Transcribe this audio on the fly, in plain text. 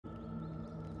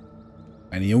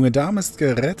Eine junge Dame ist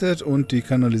gerettet und die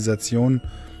Kanalisation,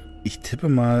 ich tippe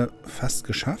mal, fast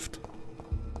geschafft.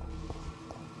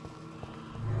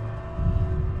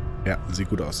 Ja, sieht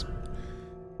gut aus.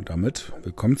 Und damit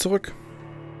willkommen zurück.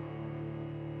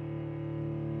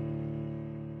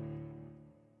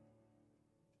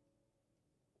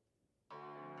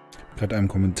 Ich hatte einem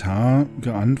Kommentar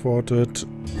geantwortet,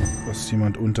 was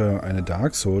jemand unter eine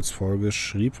Dark Souls-Folge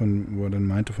schrieb, wo er dann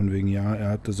meinte von wegen, ja, er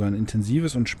hatte so ein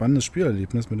intensives und spannendes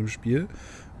Spielerlebnis mit dem Spiel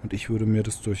und ich würde mir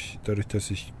das dadurch,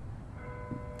 dass ich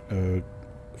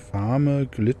farme,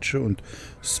 glitsche und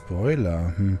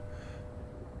Spoiler,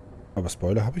 aber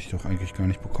Spoiler habe ich doch eigentlich gar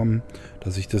nicht bekommen,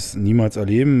 dass ich das niemals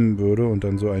erleben würde und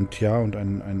dann so ein Tja und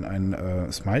ein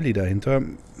Smiley dahinter.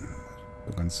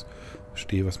 So ganz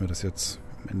verstehe, was mir das jetzt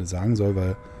am Ende sagen soll,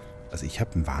 weil also ich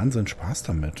habe einen Wahnsinn Spaß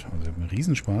damit. Also ich habe einen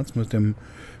Riesenspaß mit dem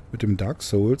Dark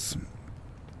Souls.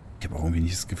 Ich habe auch irgendwie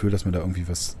nicht das Gefühl, dass mir da irgendwie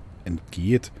was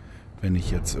entgeht, wenn ich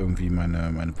jetzt irgendwie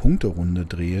meine Punkterunde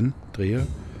drehe.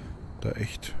 Da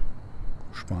echt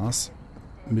Spaß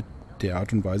mit der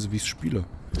Art und Weise, wie ich es spiele.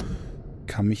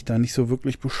 Kann mich da nicht so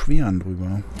wirklich beschweren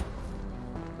drüber.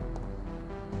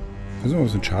 Das ist immer ein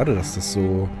bisschen schade, dass das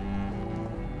so,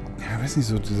 ja, weiß nicht,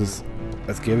 so dieses,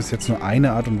 als gäbe es jetzt nur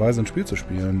eine Art und Weise, ein Spiel zu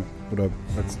spielen. Oder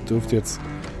als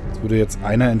würde jetzt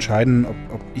einer entscheiden,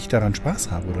 ob ich daran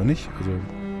Spaß habe oder nicht. Also,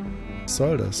 was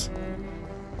soll das?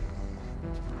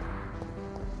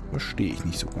 Verstehe ich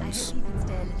nicht so ganz.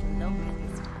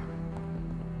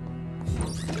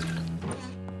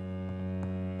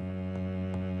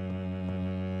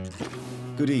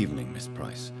 Good evening, Miss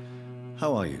Price.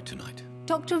 How are you tonight?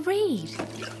 Dr. Reed,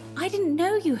 I didn't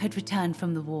know you had returned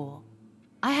from the war.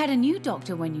 I had a new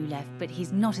doctor when you left, but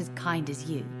he's not as kind as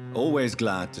you. Always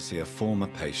glad to see a former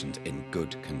patient in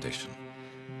good condition.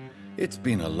 It's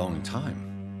been a long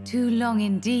time. Too long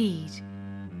indeed.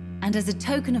 And as a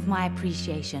token of my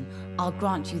appreciation, I'll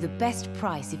grant you the best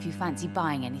price if you fancy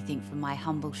buying anything from my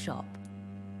humble shop.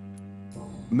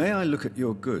 May I look at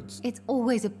your goods? It's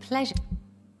always a pleasure.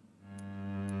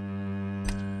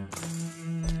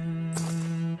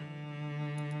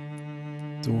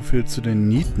 So viel zu den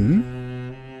Nieten.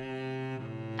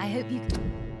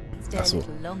 Ach so.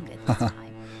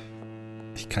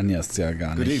 Ich kann jetzt ja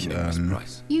gar nicht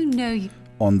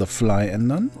on the fly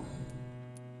ändern.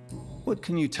 What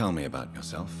can you tell me about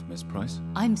yourself, Miss Price?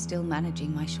 I'm still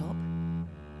managing my shop.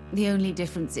 The only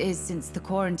difference is, since the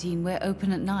quarantine, we're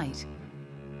open at night.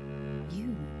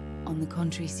 You, on the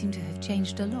contrary, seem to have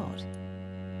changed a lot.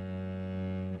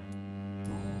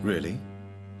 Really?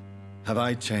 Have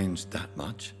I changed that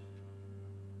much?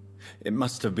 It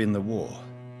must have been the war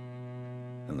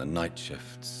and the night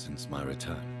shifts since my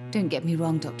return. Don't get me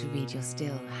wrong, Dr. Reed, you're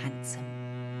still handsome.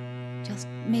 Just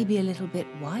maybe a little bit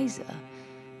wiser,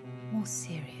 more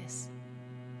serious.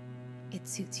 It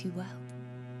suits you well.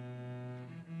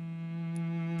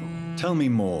 Tell me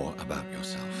more about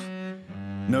yourself.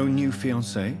 No new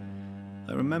fiancé?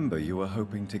 I remember you were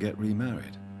hoping to get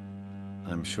remarried.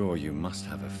 I'm sure you must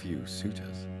have a few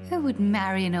suitors. Who would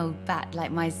marry an old bat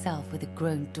like myself with a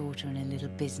grown daughter and a little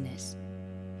business?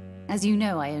 As you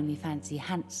know, I only fancy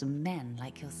handsome men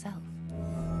like yourself.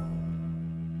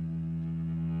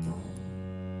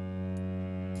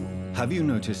 Have you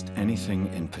noticed anything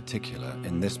in particular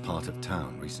in this part of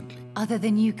town recently? Other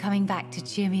than you coming back to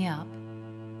cheer me up?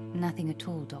 Nothing at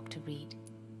all, Dr. Reed.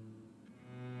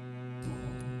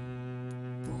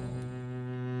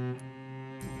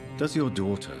 Does your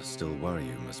daughter still worry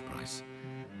you, Miss Price?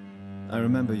 I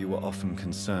remember you were often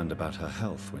concerned about her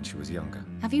health when she was younger.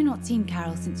 Have you not seen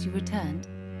Carol since you returned?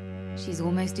 She's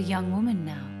almost a young woman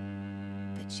now.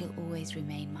 But she'll always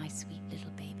remain my sweet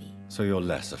little baby. So you're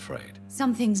less afraid?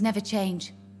 Some things never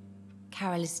change.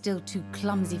 Carol is still too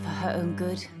clumsy for her own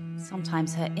good.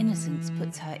 Sometimes her innocence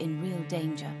puts her in real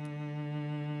danger.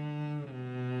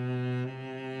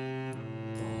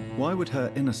 Why would her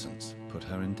innocence put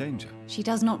her in danger? She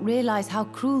does not realize how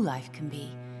cruel life can be.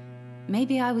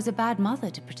 Maybe I was a bad mother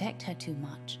to protect her too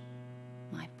much.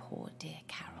 My poor dear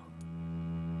Carol.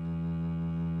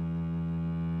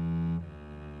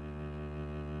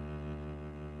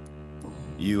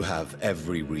 You have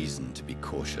every reason to be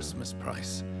cautious, Miss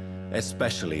Price.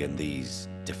 Especially in these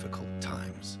difficult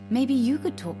times. Maybe you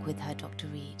could talk with her, Dr.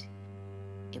 Reed.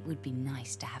 It would be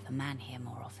nice to have a man here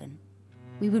more often.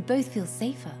 We would both feel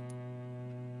safer.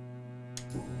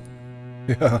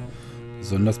 Ja,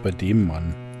 besonders bei dem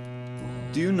Mann.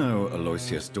 Do you know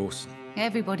Aloysius Dawson?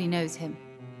 Everybody knows him.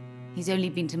 He's only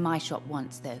been to my shop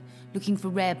once, though, looking for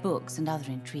rare books and other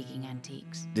intriguing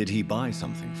antiques. Did he buy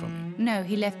something from you? No,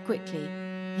 he left quickly.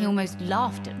 He almost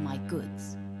laughed at my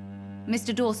goods.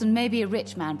 Mr. Dawson may be a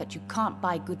rich man, but you can't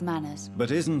buy good manners.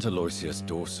 But isn't Aloysius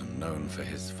Dawson known for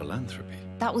his philanthropy?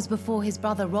 That was before his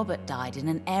brother Robert died in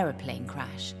an aeroplane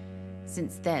crash.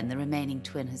 Since then, the remaining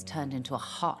twin has turned into a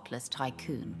heartless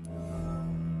tycoon.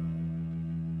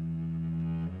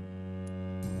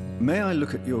 May I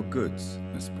look at your goods,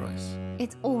 Miss Bryce?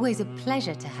 It's always a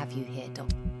pleasure to have you here, Doc.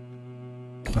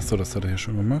 Achso, das hat er ja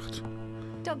schon gemacht.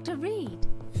 Dr. Reed,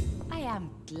 I am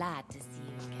glad to see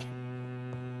you again.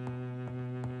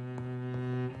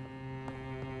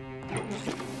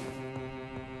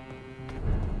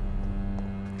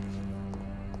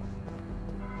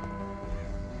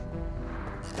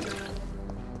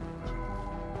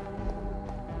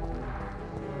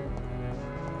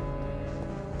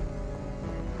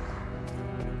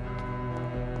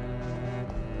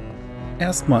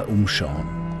 Erstmal umschauen.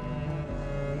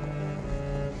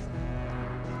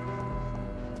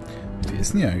 Wie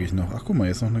ist denn hier eigentlich noch? Ach, guck mal,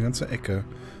 hier ist noch eine ganze Ecke.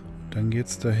 Dann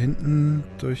geht's da hinten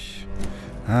durch...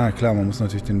 Ah, klar, man muss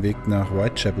natürlich den Weg nach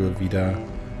Whitechapel wieder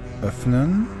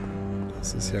öffnen.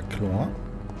 Das ist ja klar.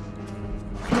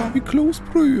 Klar wie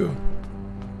Kloßbrühe.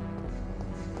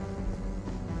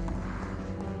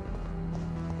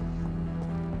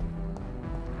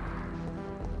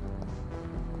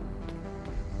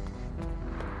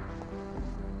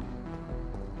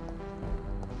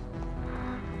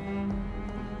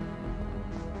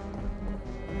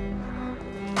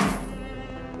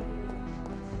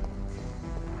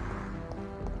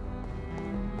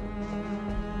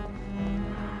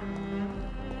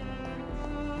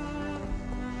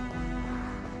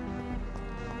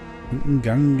 Ein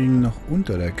Gang ging noch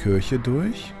unter der Kirche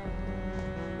durch.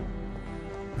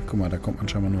 Ach, guck mal, da kommt man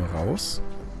scheinbar nur raus.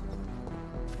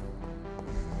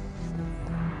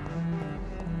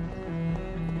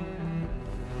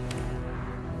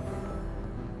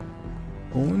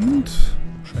 Und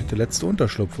wahrscheinlich der letzte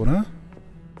Unterschlupf, oder?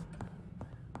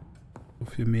 So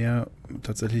viel mehr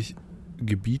tatsächlich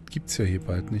Gebiet gibt es ja hier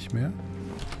bald nicht mehr.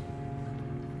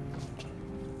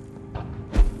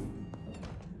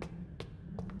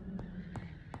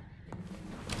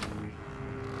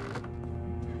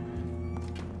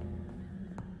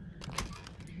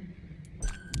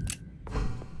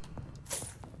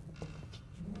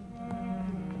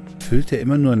 Füllt der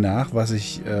immer nur nach, was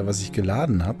ich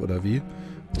geladen habe, oder wie?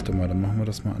 Warte mal, dann machen wir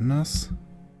das mal anders.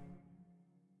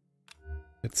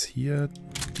 Jetzt hier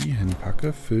die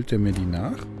hinpacke, füllt der mir die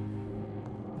nach?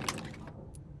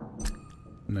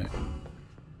 Nee.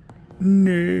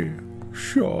 Nee,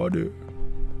 schade.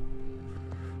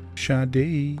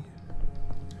 Schade.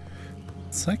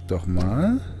 Zeig doch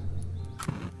mal,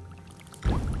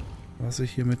 was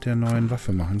ich hier mit der neuen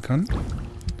Waffe machen kann,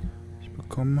 die ich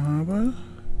bekommen habe.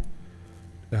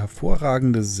 Der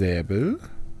hervorragende Säbel.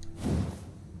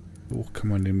 Hoch kann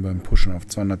man den beim Pushen auf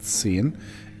 210.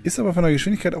 Ist aber von der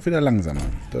Geschwindigkeit auch wieder langsamer.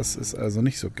 Das ist also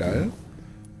nicht so geil.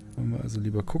 Wollen wir also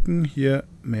lieber gucken. Hier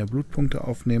mehr Blutpunkte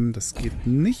aufnehmen. Das geht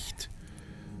nicht.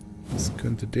 Das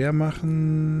könnte der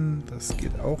machen. Das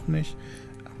geht auch nicht.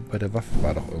 Aber bei der Waffe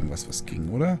war doch irgendwas, was ging,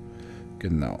 oder?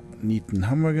 Genau. Nieten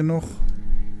haben wir genug.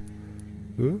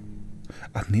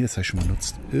 Ach nee, das habe ich schon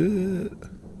benutzt.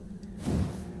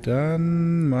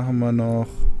 Dann machen wir noch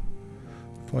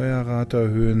Feuerrate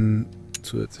erhöhen,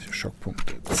 zusätzliche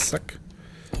Schockpunkte. Zack.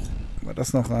 Machen wir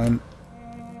das noch rein.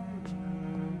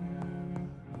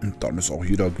 Und dann ist auch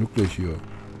jeder glücklich hier.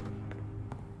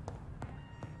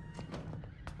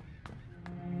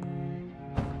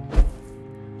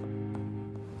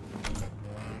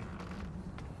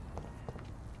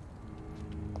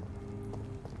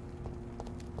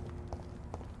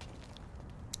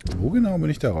 Wo genau bin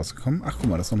ich da rausgekommen? Ach, guck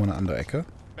mal, das ist nochmal eine andere Ecke.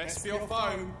 Best for your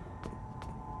phone.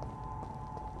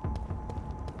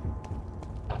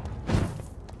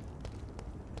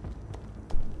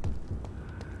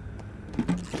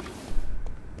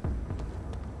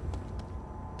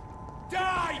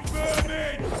 Die,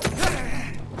 vermin!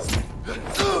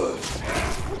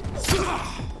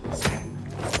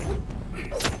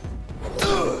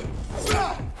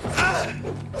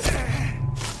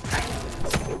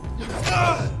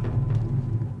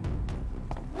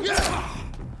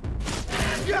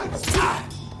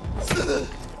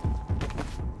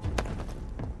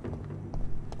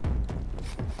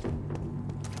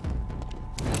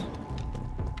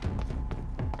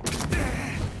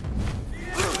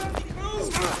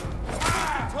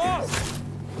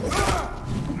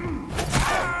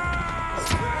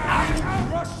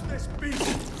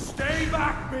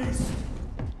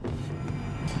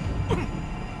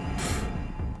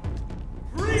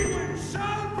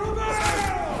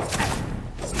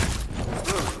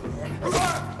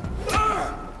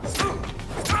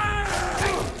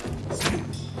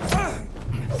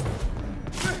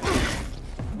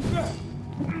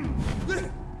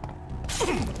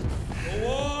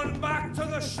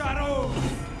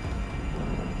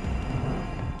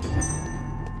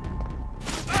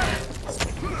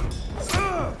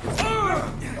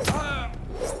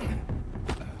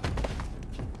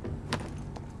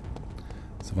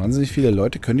 wahnsinnig viele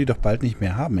Leute können die doch bald nicht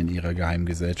mehr haben in ihrer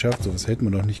Geheimgesellschaft. So was hält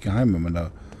man doch nicht geheim, wenn man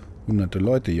da hunderte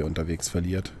Leute hier unterwegs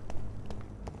verliert.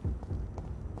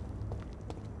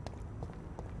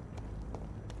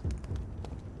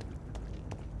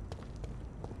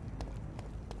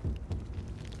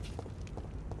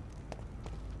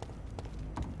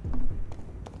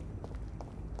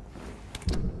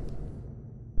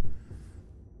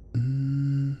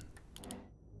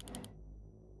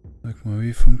 Sag mal,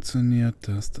 wie funktioniert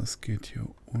das? Das geht hier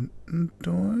unten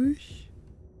durch.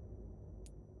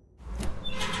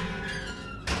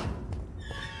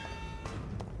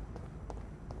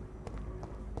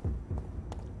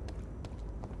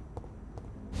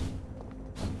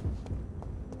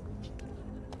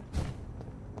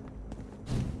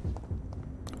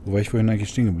 Wo war ich vorhin eigentlich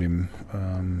stehen geblieben?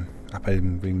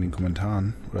 Wegen den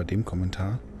Kommentaren oder dem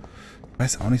Kommentar. Ich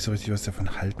weiß auch nicht so richtig, was ich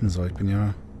davon halten soll. Ich bin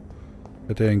ja... Ich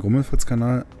hatte ja den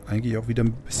GrummelFritz-Kanal eigentlich auch wieder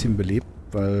ein bisschen belebt,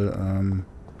 weil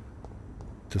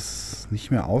das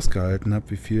nicht mehr ausgehalten habe,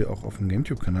 wie viel auch auf dem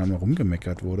GameTube-Kanal mal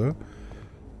rumgemeckert wurde.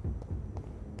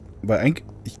 Weil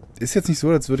eigentlich ist jetzt nicht so,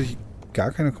 als würde ich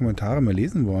gar keine Kommentare mehr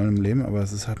lesen wollen im Leben, aber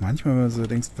es ist halt manchmal, wenn du so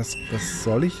denkst, was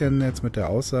soll ich denn jetzt mit der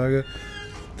Aussage,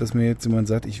 dass mir jetzt jemand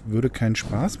sagt, ich würde keinen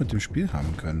Spaß mit dem Spiel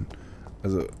haben können.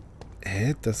 Also,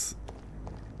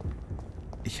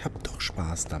 ich habe doch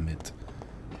Spaß damit.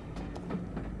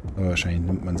 Aber wahrscheinlich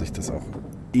nimmt man sich das auch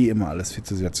immer alles viel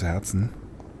zu sehr zu Herzen.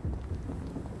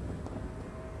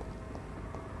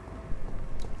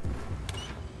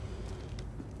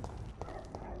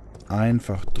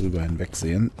 Einfach drüber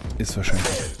hinwegsehen ist wahrscheinlich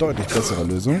eine deutlich bessere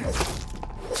Lösung.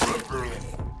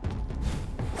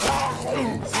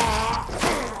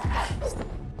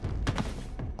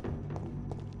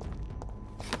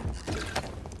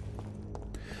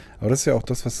 Aber das ist ja auch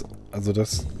das, was... Also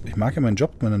das... Ich mag ja meinen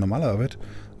Job, meine normale Arbeit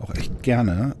auch echt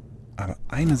gerne. Aber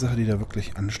eine Sache, die da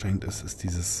wirklich anstrengend ist, ist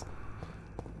diese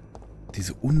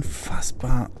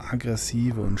unfassbar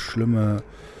aggressive und schlimme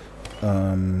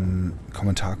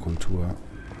Kommentarkultur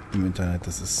im Internet.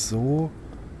 Das ist so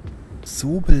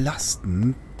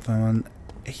belastend, weil man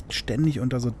echt ständig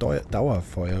unter so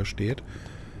Dauerfeuer steht.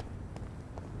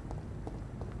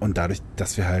 Und dadurch,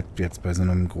 dass wir halt jetzt bei so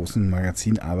einem großen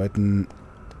Magazin arbeiten,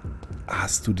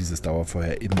 hast du dieses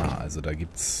Dauerfeuer immer. Also da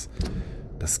gibt's,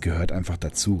 das gehört einfach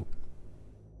dazu.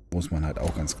 Muss man halt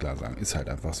auch ganz klar sagen. Ist halt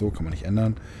einfach so, kann man nicht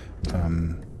ändern.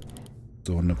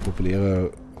 So eine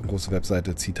populäre große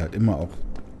Webseite zieht halt immer auch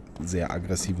sehr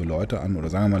aggressive Leute an. Oder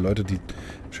sagen wir mal Leute, die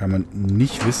scheinbar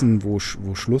nicht wissen, wo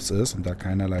Schluss ist und da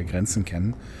keinerlei Grenzen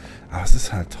kennen. Aber es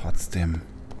ist halt trotzdem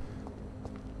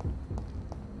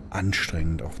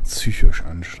anstrengend, auch psychisch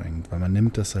anstrengend, weil man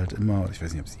nimmt das halt immer, ich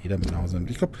weiß nicht, ob es jeder mit nach Hause nimmt.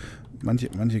 Ich glaube,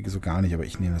 manche so gar nicht, aber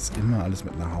ich nehme das immer alles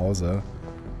mit nach Hause.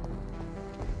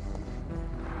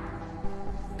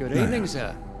 Good evening,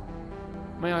 sir.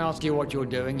 May I ask you what you're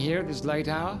doing here at this late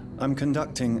hour? I'm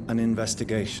conducting an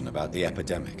investigation about the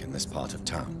epidemic in this part of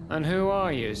town. And who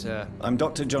are you, sir? I'm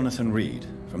Dr. Jonathan Reed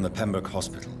from the Pembroke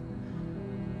Hospital.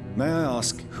 May I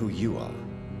ask who you are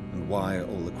and why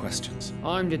all the questions?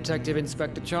 I'm Detective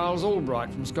Inspector Charles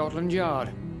Albright from Scotland Yard.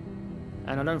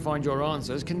 And I don't find your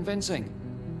answers convincing.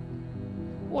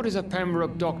 What is a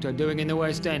Pembroke doctor doing in the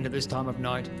West End at this time of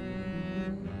night?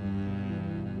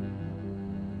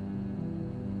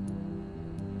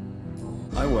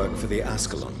 I work for the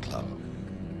Ascalon Club.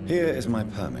 Here is my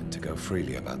permit to go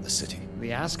freely about the city.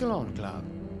 The Ascalon Club?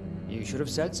 You should have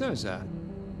said so, sir.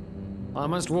 I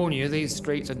must warn you, these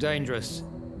streets are dangerous,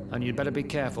 and you'd better be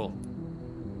careful.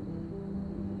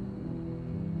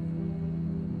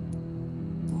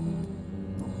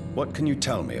 What can you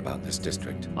tell me about this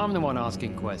district? I'm the one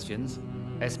asking questions,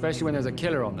 especially when there's a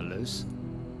killer on the loose.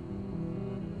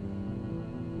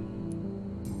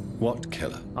 What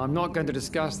killer? I'm not going to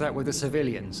discuss that with the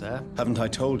civilians, sir. Haven't I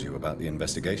told you about the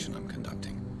investigation I'm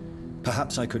conducting?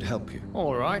 Perhaps I could help you.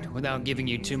 All right, without giving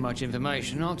you too much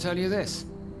information, I'll tell you this.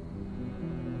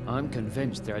 I'm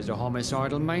convinced there is a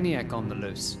homicidal maniac on the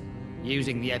loose,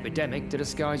 using the epidemic to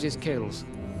disguise his kills.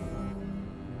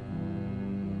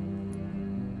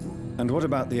 And what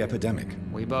about the epidemic?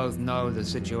 We both know the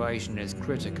situation is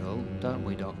critical, don't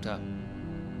we, Doctor?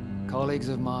 Colleagues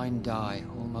of mine die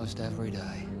almost every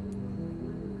day.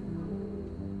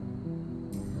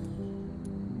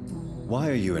 Why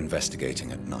are you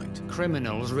investigating at night?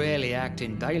 Criminals rarely act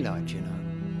in daylight, you know.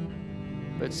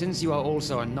 But since you are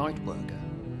also a night worker,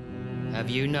 have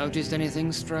you noticed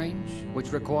anything strange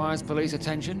which requires police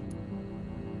attention?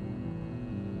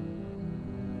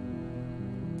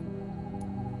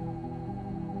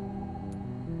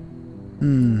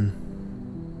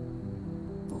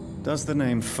 Does the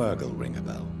name Fergal ring a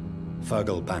bell?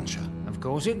 Fergal Bancher. Of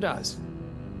course it does.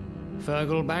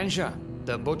 Fergal Bancher,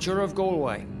 the Butcher of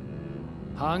Galway.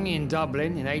 Hung in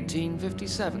Dublin in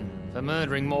 1857 for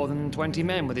murdering more than 20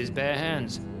 men with his bare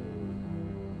hands.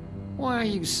 Why are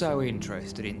you so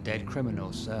interested in dead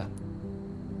criminals, sir?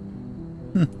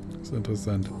 Ist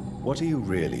interessant. What are you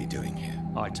really doing here?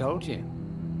 I told you.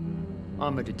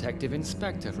 I'm a detective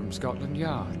inspector from Scotland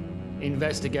Yard,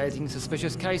 investigating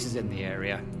suspicious cases in the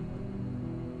area.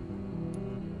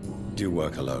 Do you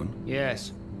work alone?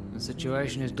 Yes, the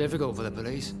situation is difficult for the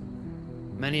police.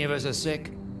 Many of us are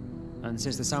sick, and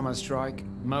since the summer strike,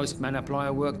 most men apply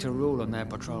a work-to rule on their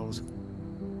patrols.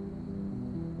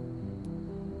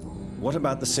 What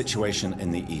about the situation in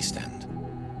the East End?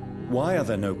 Why are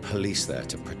there no police there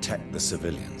to protect the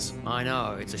civilians? I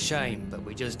know, it's a shame, but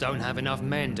we just don't have enough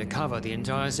men to cover the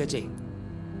entire city.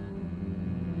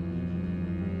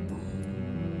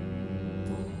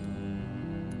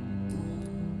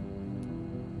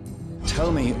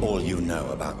 Tell me all you know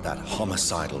about that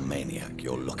homicidal maniac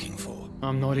you're looking for.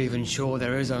 I'm not even sure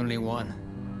there is only one.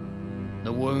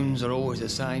 The wounds are always the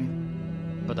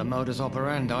same, but the modus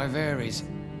operandi varies.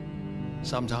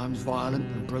 Sometimes violent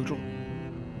and brutal,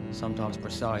 sometimes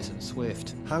precise and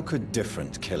swift. How could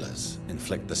different killers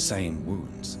inflict the same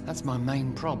wounds? That's my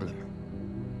main problem.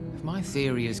 If my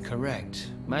theory is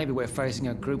correct, maybe we're facing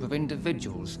a group of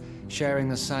individuals sharing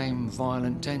the same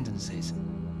violent tendencies.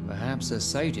 Perhaps a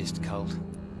sadist cult.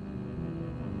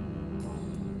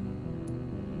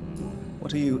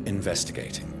 What are you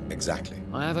investigating, exactly?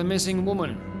 I have a missing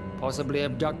woman, possibly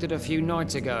abducted a few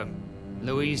nights ago.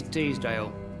 Louise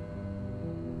Teasdale.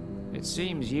 It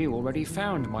seems you already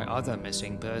found my other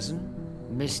missing person,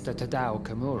 Mr. Tadao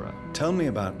Kimura. Tell me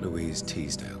about Louise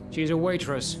Teasdale. She's a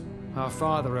waitress. Her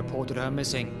father reported her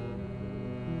missing.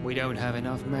 We don't have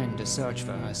enough men to search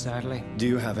for her, sadly. Do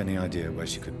you have any idea where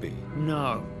she could be?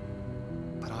 No.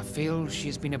 But I feel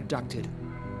she's been abducted.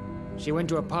 She went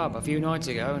to a pub a few nights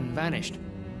ago and vanished.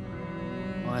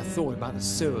 I thought about the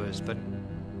sewers, but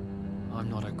I'm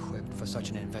not equipped for such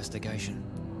an investigation.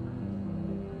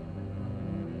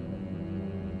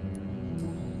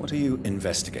 What are you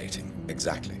investigating,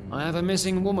 exactly? I have a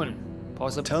missing woman.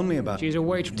 Possibly. Tell me about... She's a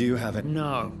waitress. Do you have it?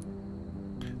 No.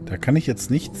 Da kann ich jetzt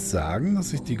nichts sagen,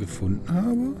 dass ich die gefunden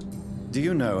habe. Do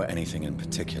you know anything in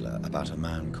particular about a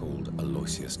man called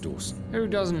Aloysius Dawson? Who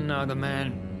doesn't know the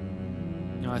man?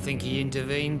 I think he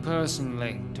intervened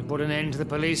personally to put an end to the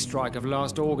police strike of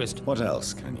last August. What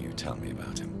else can you tell me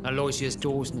about him? Aloysius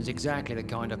Dawson is exactly the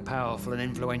kind of powerful and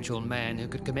influential man who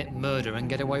could commit murder and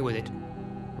get away with it.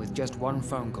 With just one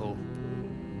phone call.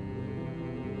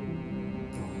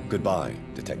 Goodbye,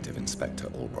 Detective Inspector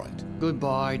Albright.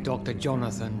 Goodbye, Dr.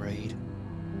 Jonathan Reed.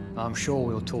 I'm sure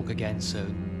we'll talk again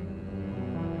soon.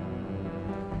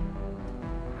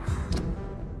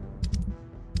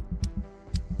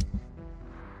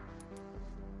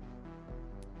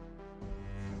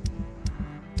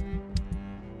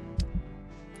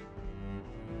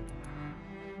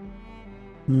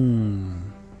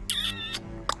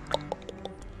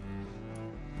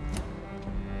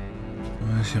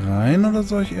 Soll ich rein oder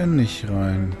soll ich eher nicht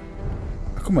rein?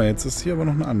 Ach, guck mal, jetzt ist hier aber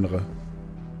noch eine andere.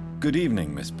 Good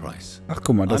evening, Miss Price. Ach,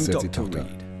 guck mal, das ist I'm jetzt die Dr. Tochter.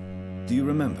 Reed. Do you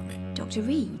remember me? Dr.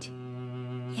 Reed?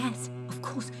 Yes, of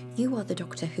course. You are the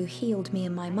doctor who healed me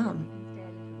and my mum.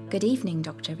 Good evening,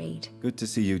 Dr. Reed. Good to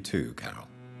see you too, Carol.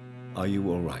 Are you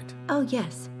all right? Oh,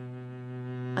 yes.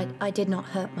 I did not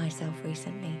hurt myself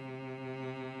recently.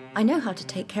 I know how to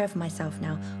take care of myself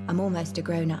now. I'm almost a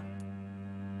grown-up.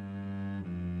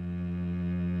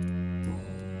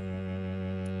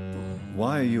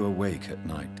 Why are you awake at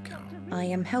night, Carol? I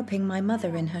am helping my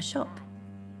mother in her shop.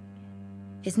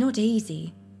 It's not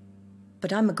easy,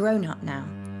 but I'm a grown-up now.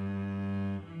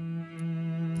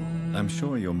 I'm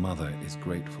sure your mother is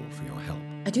grateful for your help.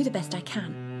 I do the best I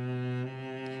can.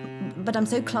 But I'm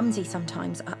so clumsy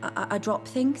sometimes. I drop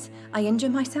things. I injure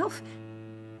myself.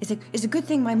 It's a good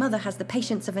thing my mother has the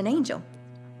patience of an angel.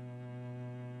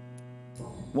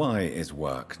 Why is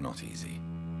work not easy?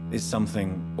 Is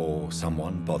something or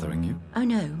someone bothering you? Oh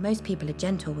no, most people are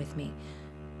gentle with me.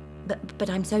 But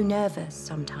I'm so nervous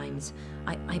sometimes.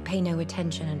 I pay no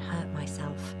attention and hurt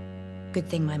myself. Good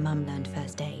thing my mum learned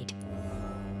first aid.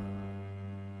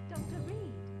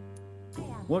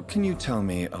 What can you tell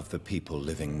me of the people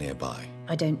living nearby?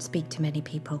 I don't speak to many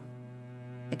people,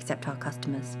 except our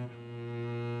customers.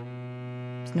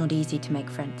 It's not easy to make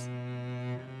friends.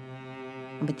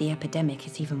 And with the epidemic,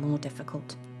 it's even more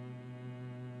difficult.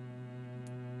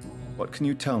 What can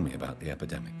you tell me about the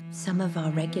epidemic? Some of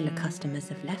our regular customers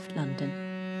have left London.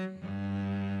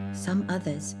 Some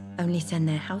others only send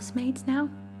their housemaids now.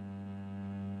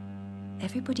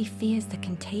 Everybody fears the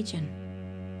contagion.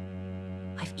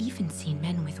 I've even seen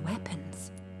men with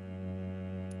weapons.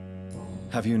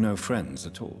 Have you no friends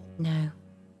at all? No.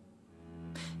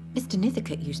 Mr.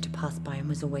 Nithicut used to pass by and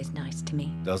was always nice to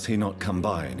me. Does he not come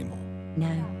by anymore?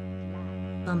 No.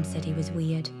 Mum said he was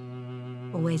weird.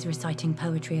 Always reciting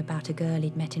poetry about a girl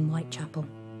he'd met in Whitechapel.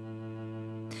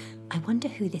 I wonder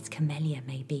who this camellia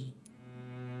may be.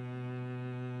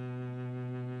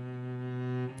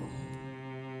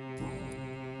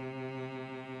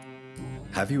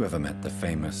 Have you ever met the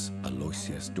famous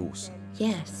Aloysius Dawson?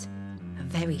 Yes. A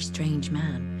very strange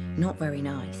man. Not very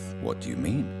nice. What do you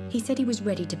mean? He said he was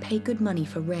ready to pay good money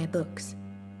for rare books,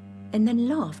 and then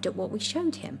laughed at what we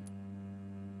showed him.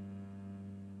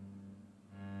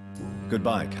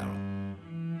 Goodbye, Carol.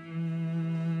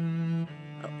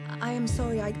 Oh, I am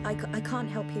sorry, I can't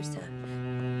help you, sir.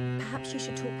 Perhaps you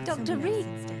should talk with Dr. someone else Reed.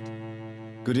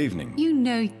 instead. Good evening. You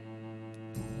know...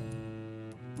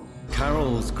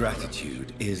 Carol's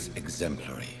gratitude is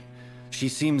exemplary. She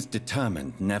seems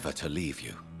determined never to leave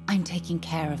you. I'm taking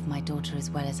care of my daughter as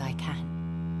well as I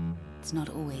can. It's not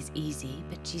always easy,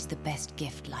 but she's the best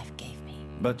gift life gave me.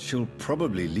 But she'll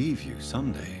probably leave you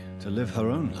someday to live her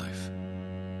own life.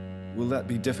 Will that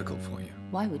be difficult for you?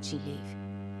 Why would she leave?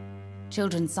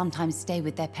 Children sometimes stay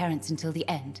with their parents until the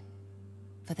end,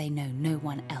 for they know no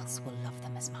one else will love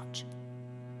them as much.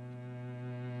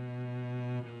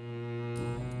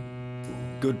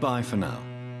 Goodbye for now.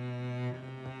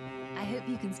 I hope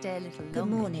you can stay a little Good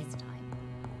longer morning. this time.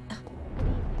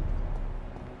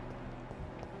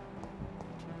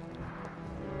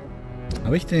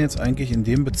 Habe ich denn jetzt eigentlich in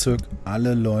dem Bezirk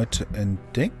alle Leute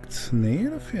entdeckt? Nee,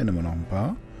 da fehlen immer noch ein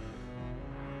paar.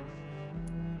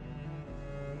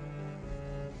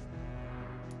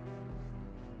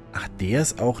 Ach, der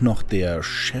ist auch noch der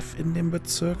Chef in dem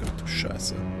Bezirk? Ach du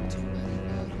Scheiße.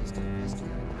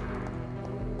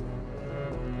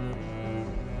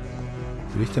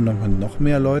 Will ich denn noch mit noch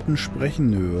mehr Leuten sprechen?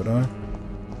 Nö, oder?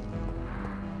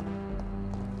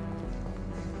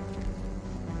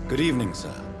 Good evening,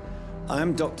 sir.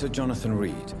 I'm Dr. Jonathan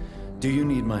Reed. Do you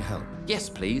need my help? Yes,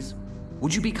 please.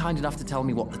 Would you be kind enough to tell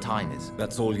me what the time is?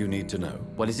 That's all you need to know.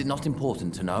 Well, is it not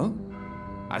important to know?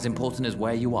 As important as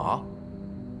where you are?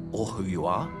 Or who you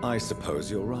are? I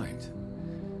suppose you're right.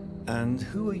 And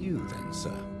who are you then,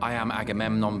 sir? I am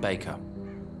Agamemnon Baker.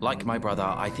 Like my brother,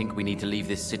 I think we need to leave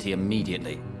this city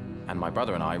immediately. And my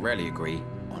brother and I rarely agree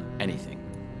on anything.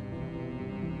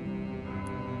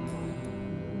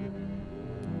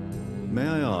 May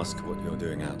I ask what you're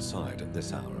doing outside at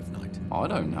this hour of night? I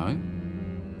don't know.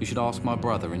 You should ask my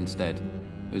brother instead.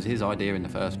 It was his idea in the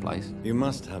first place. You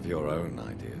must have your own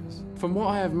ideas. From what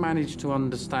I have managed to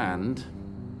understand,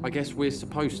 I guess we're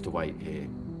supposed to wait here.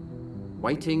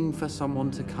 Waiting for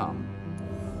someone to come.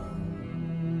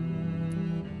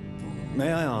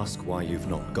 May I ask why you've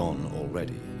not gone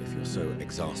already, if you're so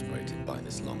exasperated by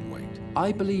this long wait?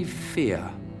 I believe fear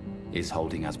is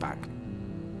holding us back.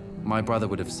 My brother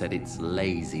would have said it's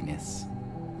laziness,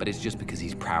 but it's just because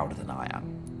he's prouder than I am.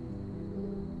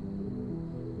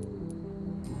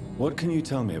 What can you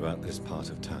tell me about this part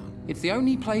of town? It's the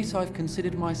only place I've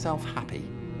considered myself happy.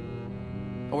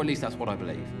 Or at least that's what I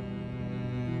believe.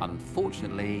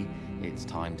 Unfortunately, it's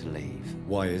time to leave.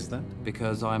 Why is that?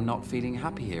 Because I'm not feeling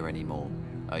happy here anymore.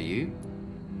 Are you?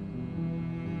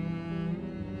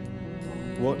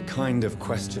 What kind of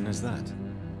question is that?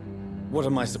 What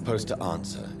am I supposed to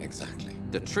answer, exactly?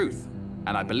 The truth.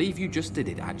 And I believe you just did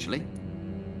it, actually.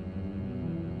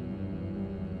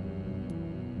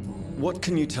 What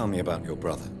can you tell me about your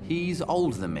brother? He's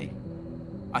older than me,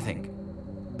 I think.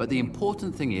 But the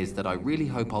important thing is that I really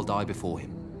hope I'll die before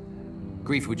him.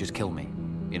 Grief would just kill me,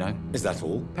 you know? Is that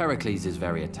all? Pericles is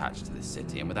very attached to this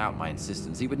city, and without my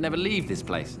insistence, he would never leave this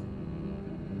place.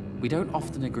 We don't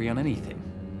often agree on anything,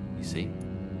 you see?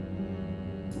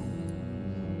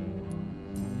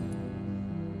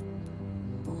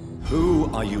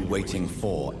 Who are you waiting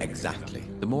for, exactly?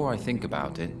 The more I think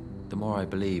about it, the more I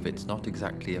believe it's not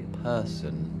exactly a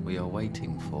person we are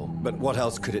waiting for. But what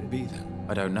else could it be, then?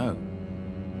 I don't know.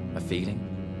 A feeling?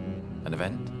 An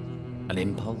event? An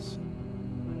impulse?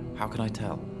 How can I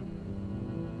tell?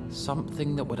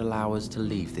 Something that would allow us to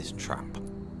leave this trap.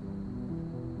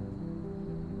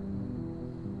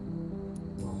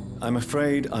 I'm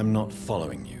afraid I'm not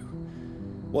following you.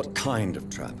 What kind of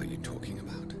trap are you talking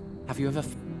about? Have you ever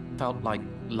felt like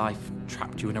life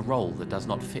trapped you in a role that does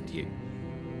not fit you?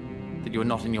 That you're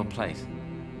not in your place?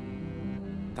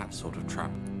 That sort of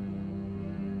trap.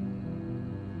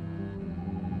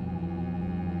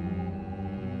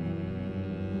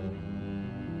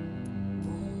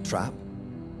 Trap?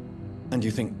 And you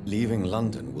think leaving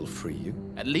London will free you?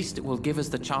 At least it will give us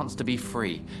the chance to be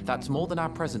free. That's more than our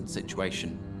present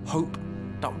situation. Hope,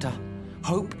 Doctor.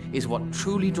 Hope is what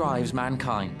truly drives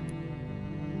mankind.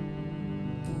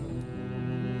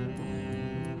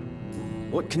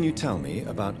 What can you tell me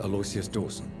about Aloysius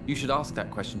Dawson? You should ask that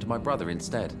question to my brother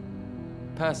instead.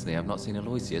 Personally, I've not seen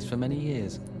Aloysius for many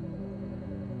years.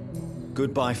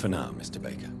 Goodbye for now, Mr.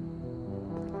 Baker.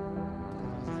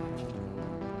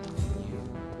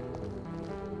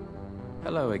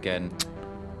 Hello again.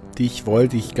 Dich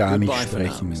wollte ich gar nicht Goodbye for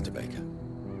now, sprechen. Mr. Baker.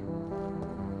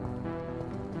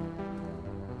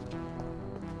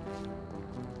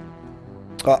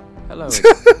 Ah, Hello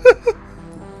again.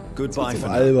 Goodbye so for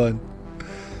now. albern.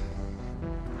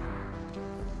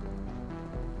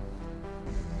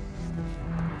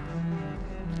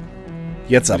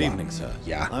 Jetzt Good aber. evening, sir.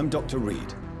 Ja. I'm Dr.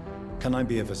 Reed. Can I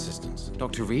be of assistance?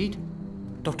 Dr. Reed?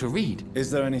 Dr. Reed?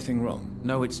 Is there anything wrong?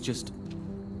 No, it's just...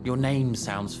 Your name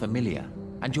sounds familiar.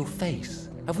 And your face.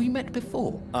 Have we met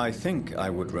before? I think I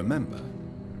would remember.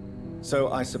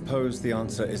 So I suppose the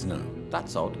answer is no.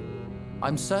 That's odd.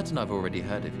 I'm certain I've already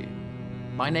heard of you.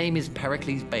 My name is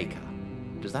Pericles Baker.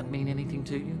 Does that mean anything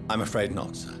to you? I'm afraid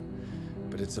not, sir.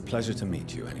 But it's a pleasure to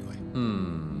meet you anyway.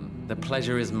 The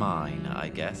pleasure is mine, I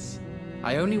guess.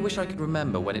 I only wish I could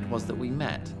remember when it was that we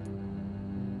met.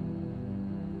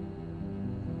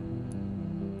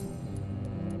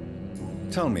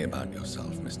 Tell me about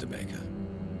yourself, Mr. Baker.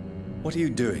 What are you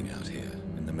doing out here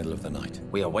in the middle of the night?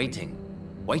 We are waiting.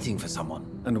 Waiting for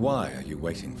someone. And why are you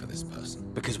waiting for this person?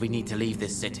 Because we need to leave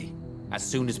this city. As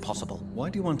soon as possible. Why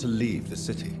do you want to leave the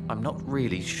city? I'm not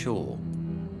really sure.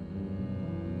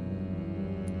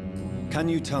 Can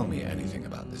you tell me anything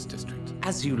about this district?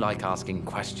 As you like asking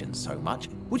questions so much,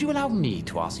 would you allow me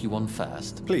to ask you one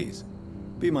first? Please,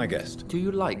 be my guest. Do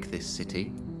you like this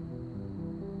city?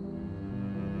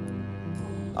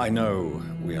 I know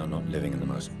we are not living in the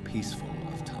most peaceful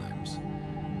of times,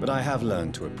 but I have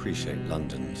learned to appreciate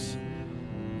London's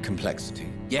complexity.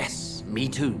 Yes, me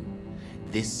too.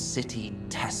 This city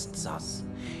tests us.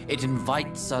 It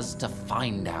invites us to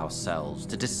find ourselves,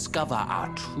 to discover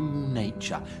our true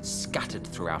nature scattered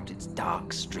throughout its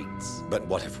dark streets. But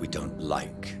what if we don't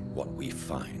like what we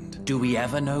find? Do we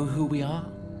ever know who we are?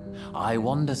 I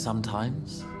wonder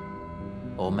sometimes.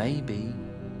 Or maybe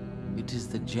it is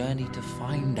the journey to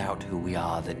find out who we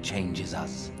are that changes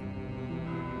us.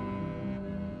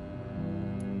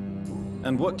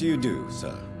 And what do you do,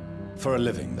 sir? For a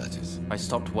living, that is. I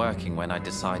stopped working when I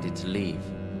decided to leave.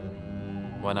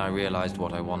 When I realized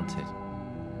what I wanted.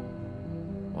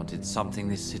 Wanted something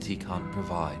this city can't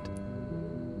provide.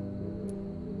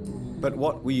 But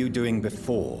what were you doing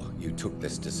before you took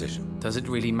this decision? Does it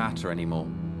really matter anymore?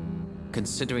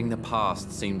 Considering the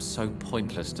past seems so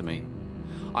pointless to me.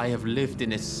 I have lived in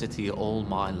this city all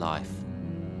my life.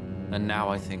 And now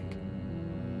I think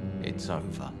it's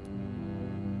over.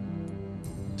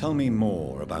 Tell me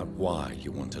more about why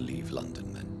you want to leave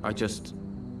London, then. I just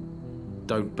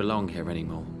don't belong here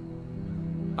anymore.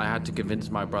 I had to convince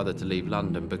my brother to leave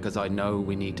London because I know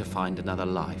we need to find another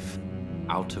life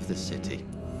out of the city.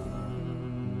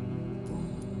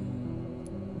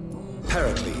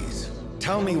 Pericles,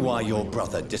 tell me why your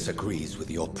brother disagrees with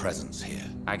your presence here.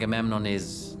 Agamemnon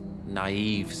is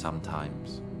naive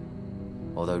sometimes.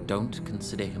 Although don't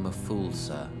consider him a fool,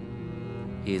 sir.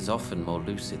 He is often more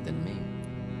lucid than me.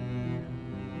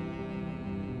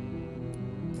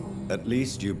 At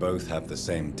least you both have the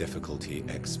same difficulty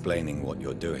explaining what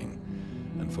you're doing,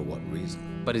 and for what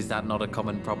reason. But is that not a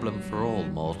common problem for all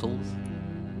mortals?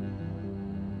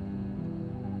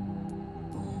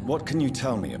 What can you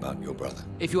tell me about your brother?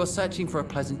 If you are searching for a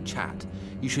pleasant chat,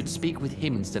 you should speak with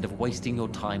him instead of wasting your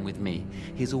time with me.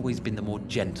 He's always been the more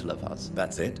gentle of us.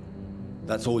 That's it?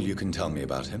 That's all you can tell me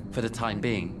about him? For the time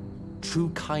being, true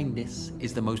kindness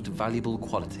is the most valuable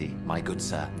quality, my good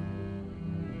sir.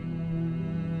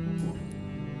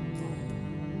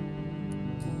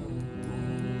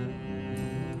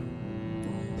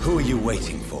 Who are you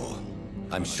waiting for?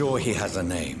 I'm sure he has a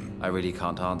name. I really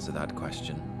can't answer that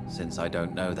question, since I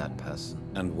don't know that person.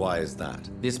 And why is that?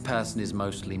 This person is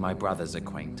mostly my brother's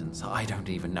acquaintance. I don't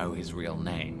even know his real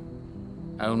name.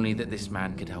 Only that this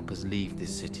man could help us leave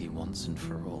this city once and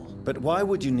for all. But why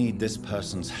would you need this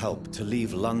person's help to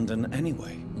leave London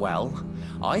anyway? Well,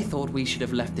 I thought we should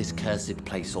have left this cursed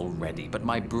place already, but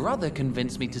my brother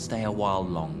convinced me to stay a while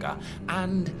longer,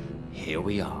 and here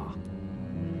we are.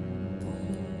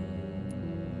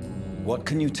 What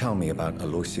can you tell me about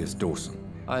Aloysius Dawson?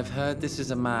 I've heard this is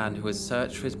a man who has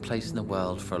searched for his place in the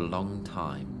world for a long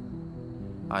time.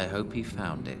 I hope he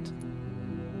found it.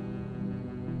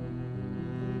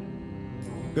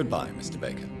 Goodbye, Mr.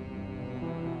 Baker.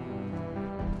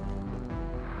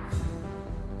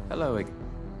 Hello again.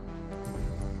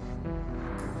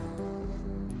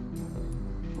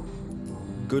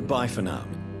 Goodbye for now.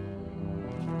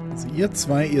 Also ihr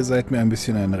zwei, ihr seid mir ein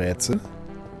bisschen ein Rätsel.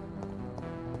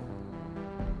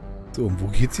 So, und wo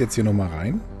geht's jetzt hier nochmal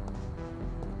rein?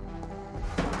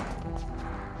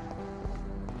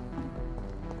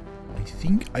 I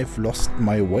think I've lost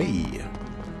my way.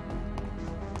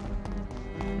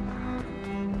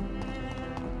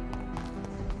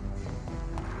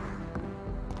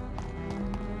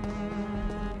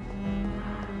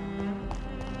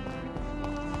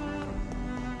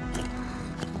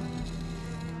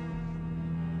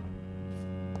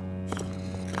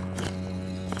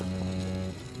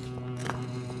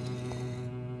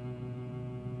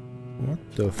 What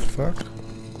the fuck?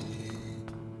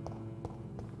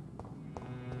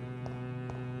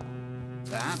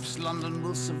 Perhaps London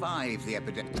will survive the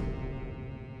epidemic.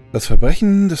 Das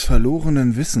Verbrechen des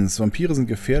verlorenen Wissens. Vampire sind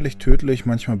gefährlich, tödlich,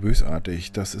 manchmal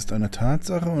bösartig. Das ist eine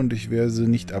Tatsache und ich werde sie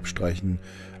nicht abstreiten.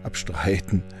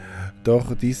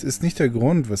 Doch dies ist nicht der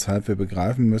Grund, weshalb wir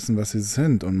begreifen müssen, was sie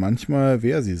sind und manchmal,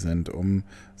 wer sie sind, um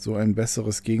so ein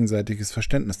besseres gegenseitiges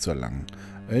Verständnis zu erlangen.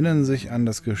 Erinnern Sie sich an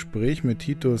das Gespräch mit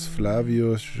Titus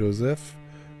Flavius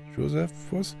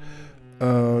Josephus,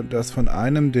 das von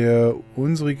einem der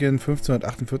unsrigen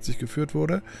 1548 geführt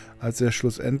wurde, als er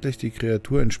schlussendlich die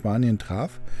Kreatur in Spanien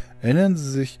traf? Erinnern Sie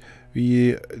sich,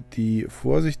 wie die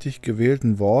vorsichtig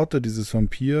gewählten Worte dieses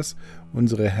Vampirs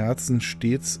unsere Herzen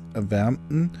stets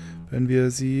erwärmten, wenn wir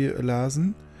sie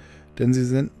lasen? Denn sie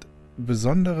sind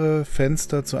besondere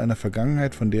Fenster zu einer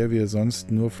Vergangenheit, von der wir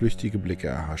sonst nur flüchtige Blicke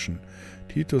erhaschen.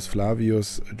 Titus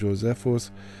Flavius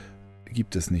Josephus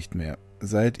gibt es nicht mehr.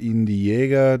 Seit ihn die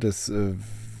Jäger des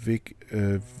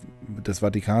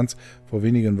Vatikans vor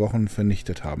wenigen Wochen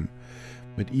vernichtet haben.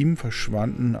 Mit ihm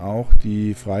verschwanden auch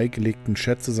die freigelegten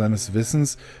Schätze seines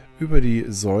Wissens über die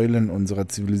Säulen unserer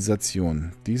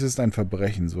Zivilisation. Dies ist ein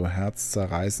Verbrechen, so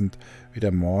herzzerreißend wie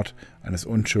der Mord eines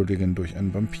Unschuldigen durch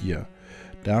einen Vampir.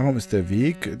 Darum ist der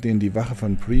Weg, den die Wache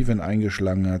von Previn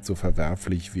eingeschlagen hat, so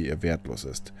verwerflich, wie er wertlos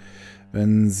ist.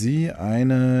 Wenn Sie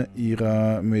eine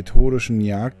Ihrer methodischen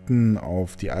Jagden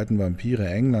auf die alten Vampire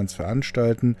Englands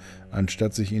veranstalten,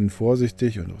 anstatt sich ihnen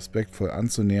vorsichtig und respektvoll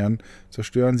anzunähern,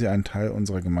 zerstören Sie einen Teil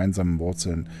unserer gemeinsamen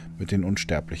Wurzeln mit den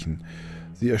Unsterblichen.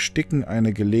 Sie ersticken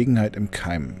eine Gelegenheit im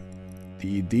Keim.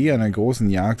 Die Idee einer großen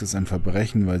Jagd ist ein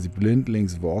Verbrechen, weil sie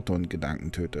blindlings Worte und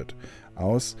Gedanken tötet.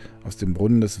 Aus dem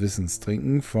Brunnen des Wissens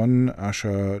trinken von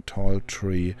Usher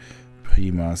Talltree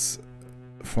Primas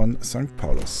von St.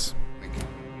 Paulus.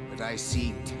 But I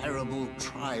see terrible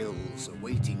trials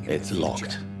awaiting in It's the future.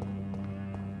 locked.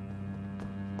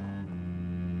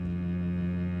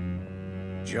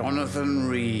 Jonathan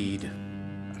Reed.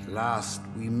 At last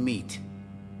we meet.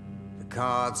 The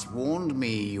cards warned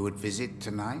me you would visit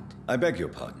tonight. I beg your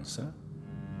pardon, sir.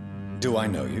 Do I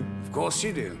know you? Of course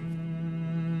you do.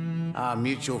 Our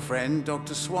mutual friend,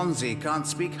 Dr. Swansea, can't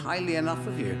speak highly enough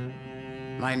of you.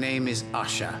 My name is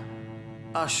Usher.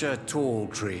 Usher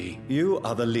Talltree. You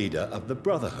are the leader of the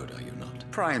Brotherhood, are you not?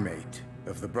 Primate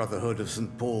of the Brotherhood of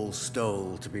St. Paul's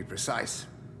Stole, to be precise.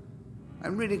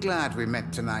 I'm really glad we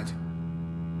met tonight.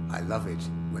 I love it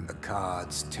when the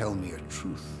cards tell me a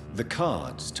truth. The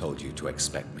cards told you to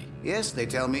expect me. Yes, they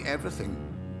tell me everything.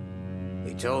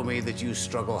 They told me that you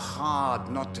struggle hard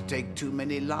not to take too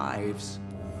many lives.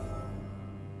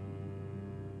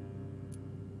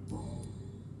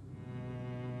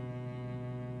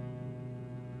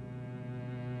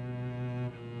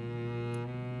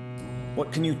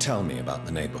 What can you tell me about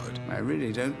the neighborhood? I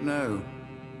really don't know.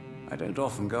 I don't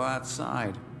often go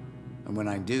outside. And when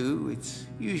I do, it's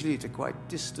usually to quite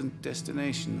distant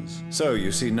destinations. So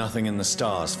you see nothing in the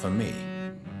stars for me?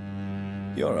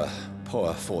 You're a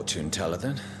poor fortune teller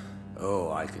then.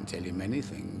 Oh, I can tell you many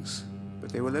things,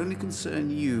 but they will only concern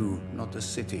you, not the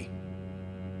city.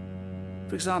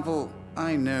 For example,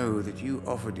 I know that you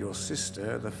offered your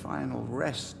sister the final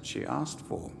rest she asked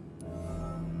for.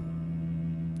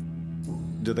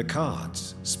 Do the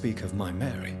cards speak of my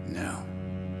Mary? No.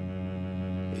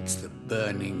 It's the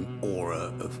burning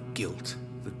aura of guilt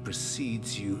that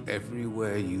precedes you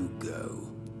everywhere you go.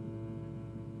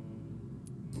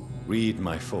 Read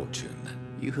my fortune, then.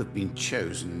 You have been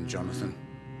chosen, Jonathan.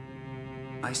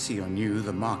 I see on you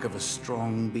the mark of a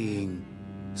strong being,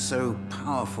 so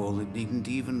powerful it needn't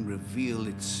even reveal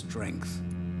its strength.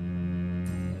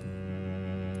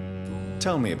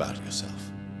 Tell me about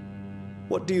yourself.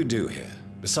 What do you do here,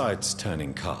 besides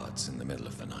turning cards in the middle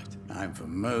of the night? I'm for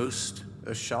most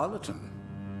a charlatan.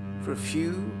 For a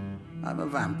few, I'm a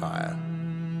vampire.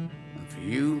 And For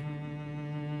you,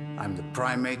 I'm the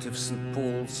primate of St.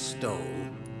 Paul's Stole.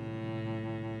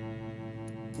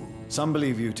 Some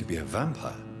believe you to be a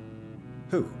vampire.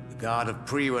 Who? The Guard of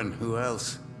Priwen, who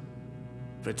else?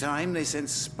 For a time, they sent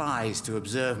spies to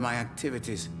observe my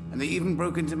activities, and they even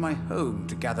broke into my home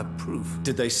to gather proof.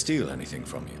 Did they steal anything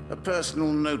from you? A personal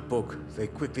notebook they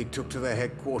quickly took to their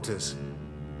headquarters.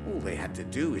 All they had to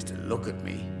do is to look at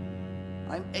me.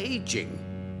 I'm aging.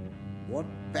 What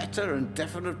better and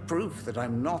definite proof that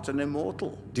I'm not an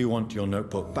immortal? Do you want your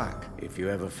notebook back? If you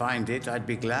ever find it, I'd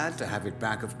be glad to have it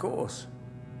back, of course.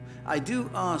 I do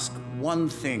ask one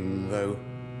thing, though.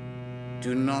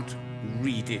 Do not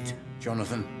read it,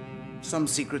 Jonathan. Some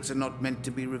secrets are not meant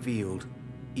to be revealed,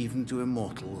 even to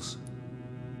immortals.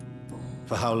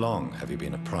 For how long have you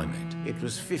been a primate? It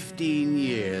was 15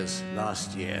 years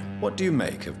last year. What do you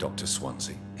make of Dr.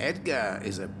 Swansea? Edgar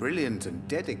is a brilliant and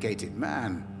dedicated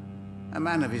man. A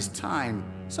man of his time,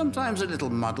 sometimes a little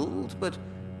muddled, but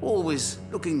always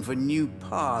looking for new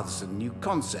paths and new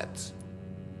concepts.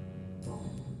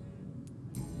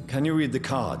 Can you read the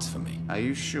cards for me? Are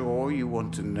you sure you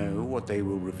want to know what they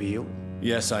will reveal?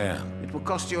 Yes, I am. It will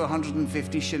cost you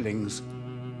 150 shillings.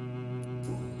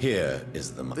 Here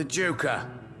is the The Joker.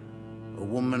 A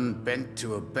woman bent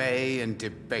to obey and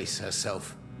debase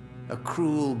herself. A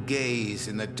cruel gaze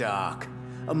in the dark.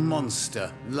 A monster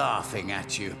laughing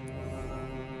at you.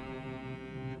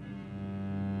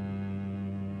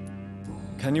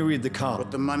 Can you read the card?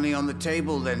 Put the money on the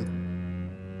table,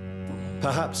 then.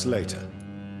 Perhaps later.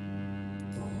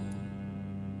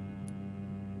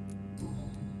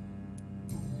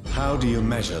 How do you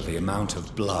measure the amount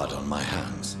of blood on my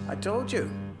hands? I told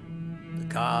you. The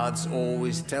cards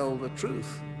always tell the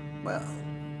truth. Well,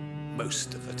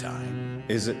 most of the time.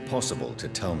 Is it possible to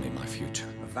tell me my future?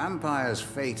 A vampire's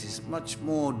fate is much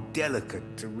more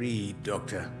delicate to read,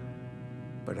 Doctor.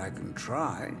 But I can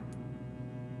try.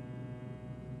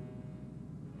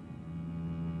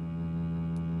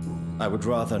 I would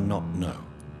rather not know.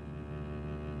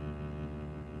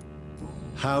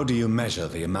 How do you measure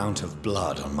the amount of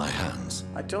blood on my hands?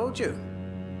 I told you.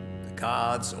 The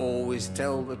cards always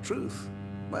tell the truth.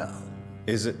 Well...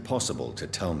 Is it possible to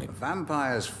tell me? A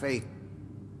vampire's fate...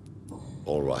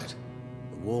 All right.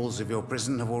 The walls of your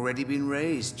prison have already been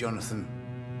raised, Jonathan.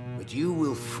 But you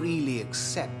will freely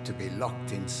accept to be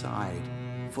locked inside,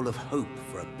 full of hope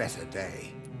for a better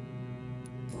day.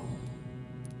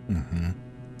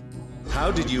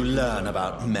 How did you learn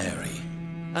about Mary?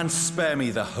 And spare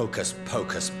me the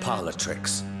hocus-pocus parlor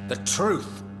tricks. The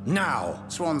truth, now!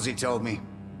 Swansea told me.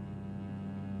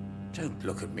 Don't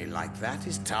look at me like that.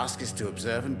 His task is to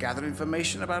observe and gather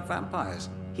information about vampires.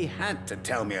 He had to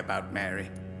tell me about Mary.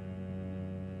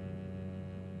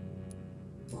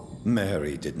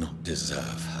 Mary did not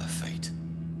deserve her fate.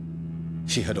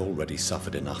 She had already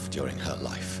suffered enough during her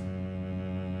life.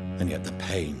 And yet the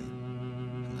pain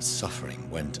and the suffering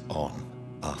went on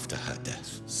after her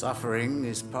death. Suffering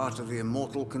is part of the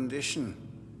immortal condition.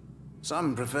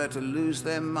 Some prefer to lose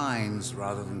their minds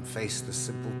rather than face the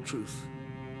simple truth.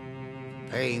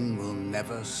 Pain will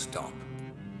never stop.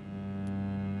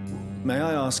 May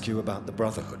I ask you about the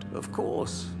Brotherhood? Of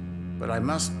course. But I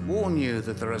must warn you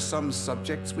that there are some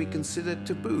subjects we consider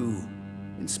taboo,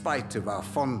 in spite of our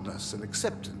fondness and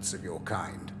acceptance of your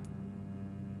kind.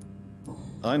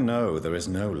 I know there is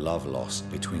no love lost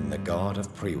between the Guard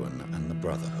of Priwen and the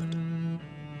Brotherhood.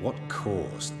 What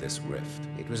caused this rift?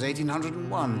 It was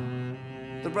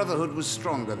 1801. The Brotherhood was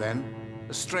stronger then,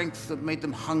 a strength that made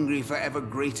them hungry for ever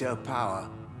greater power.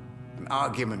 An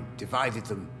argument divided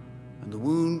them, and the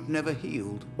wound never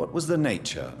healed. What was the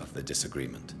nature of the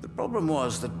disagreement? The problem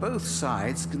was that both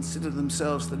sides considered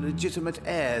themselves the legitimate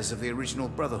heirs of the original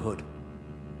Brotherhood.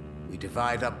 We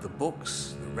divide up the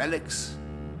books, the relics,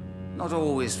 not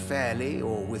always fairly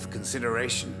or with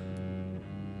consideration.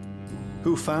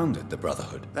 Who founded the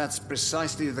Brotherhood? That's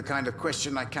precisely the kind of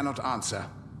question I cannot answer.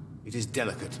 It is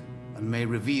delicate, and may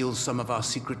reveal some of our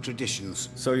secret traditions.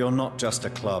 So you're not just a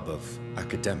club of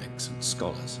academics and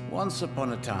scholars? Once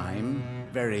upon a time,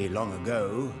 very long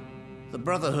ago, the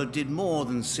Brotherhood did more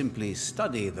than simply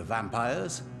study the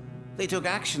vampires. They took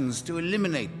actions to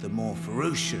eliminate the more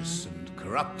ferocious and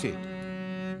corrupted.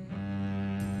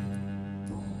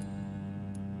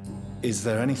 Is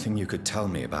there anything you could tell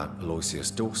me about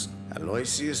Aloysius Dawson?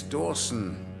 Aloysius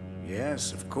Dawson?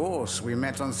 Yes, of course. We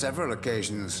met on several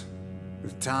occasions.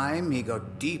 With time, he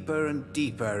got deeper and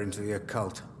deeper into the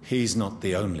occult. He's not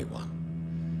the only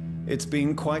one. It's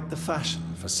been quite the fashion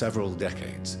for several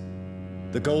decades.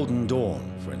 The Golden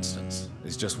Dawn, for instance,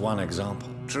 is just one example.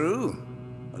 True.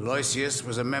 Aloysius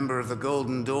was a member of the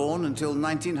Golden Dawn until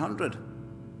 1900.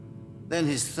 Then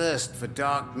his thirst for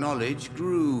dark knowledge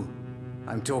grew.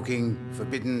 I'm talking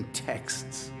forbidden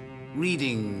texts,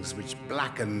 readings which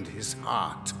blackened his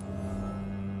heart.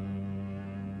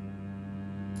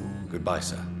 Goodbye,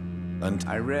 sir. And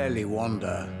I rarely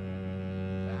wander.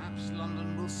 Perhaps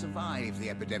London will survive the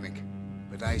epidemic,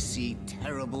 but I see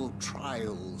terrible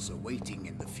trials awaiting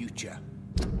in the future.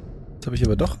 Jetzt habe ich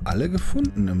aber doch alle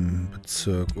gefunden im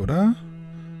Bezirk, oder?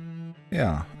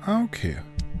 Ja, okay.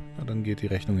 Na, dann geht die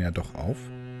Rechnung ja doch auf.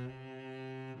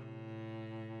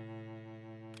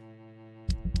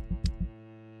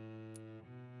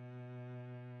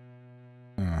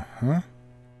 Aha.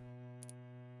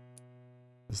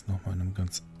 Das ist nochmal in einem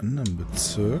ganz anderen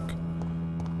Bezirk.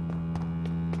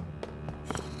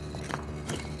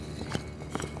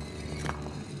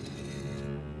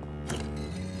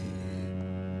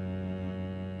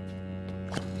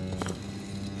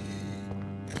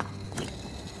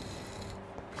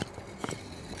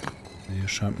 Hier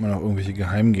scheint man auch irgendwelche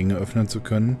Geheimgänge öffnen zu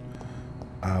können,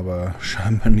 aber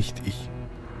scheinbar nicht ich.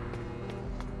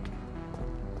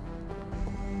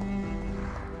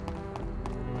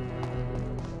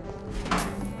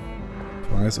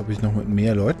 Ich weiß, ob ich noch mit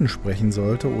mehr Leuten sprechen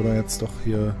sollte oder jetzt doch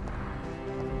hier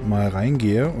mal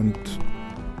reingehe und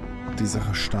die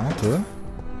Sache starte.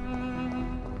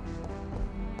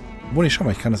 Obwohl, schau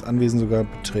mal, ich kann das Anwesen sogar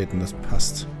betreten. Das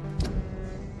passt.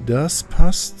 Das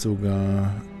passt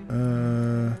sogar.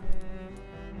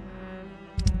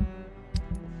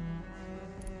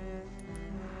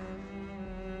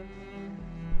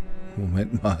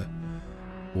 Moment mal.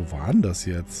 Wo war denn das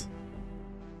jetzt?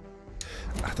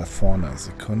 Ach, da vorne.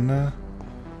 Sekunde.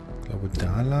 Ich glaube,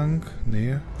 da lang.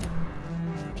 Nee.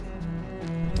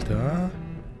 Da.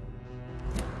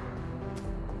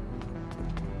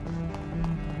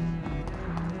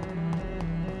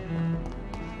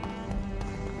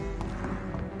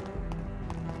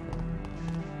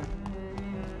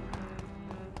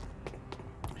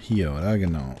 Hier, oder?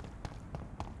 Genau.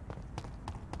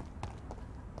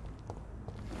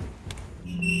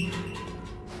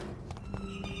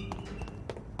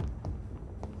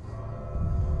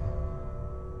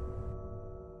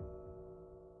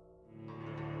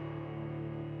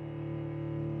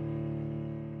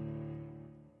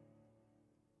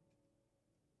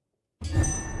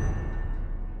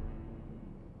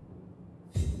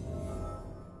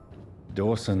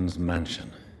 Dawson's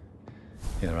mansion.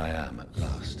 Here I am at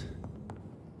last.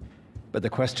 But the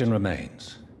question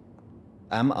remains,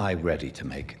 am I ready to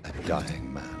make a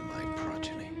dying man my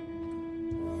progeny?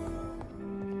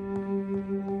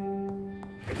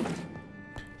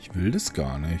 Ich will das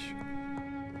gar nicht.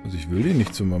 Also ich will ihn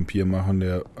nicht zum Vampir machen,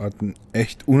 der hat einen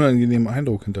echt unangenehmen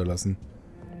Eindruck hinterlassen.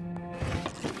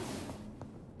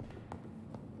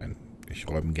 Ich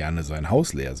räume gerne sein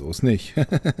Haus leer, so ist nicht.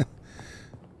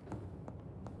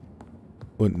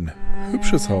 Und ein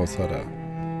hübsches Haus hat er.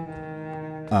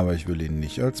 Aber ich will ihn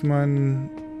nicht als meinen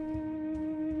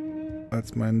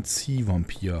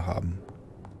Ziehvampir haben.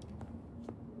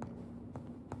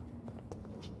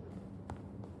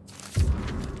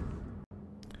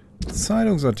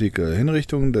 Zeitungsartikel.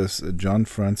 Hinrichtung des John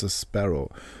Francis Sparrow.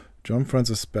 John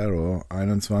Francis Sparrow,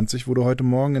 21, wurde heute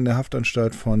Morgen in der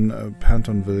Haftanstalt von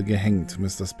Pentonville gehängt.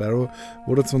 Mr. Sparrow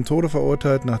wurde zum Tode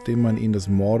verurteilt, nachdem man ihn des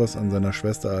Mordes an seiner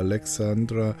Schwester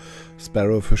Alexandra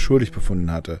Sparrow für schuldig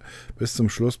befunden hatte. Bis zum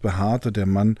Schluss beharrte der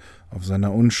Mann auf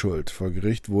seiner Unschuld. Vor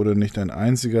Gericht wurde nicht ein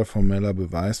einziger formeller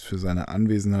Beweis für seine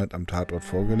Anwesenheit am Tatort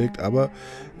vorgelegt, aber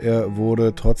er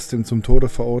wurde trotzdem zum Tode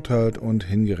verurteilt und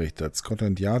hingerichtet.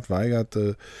 Scotland Yard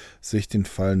weigerte sich, den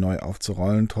Fall neu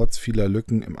aufzurollen, trotz vieler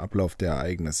Lücken im Ablauf der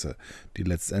Ereignisse, die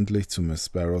letztendlich zu Miss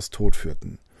Sparrows Tod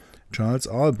führten. Charles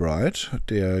Albright,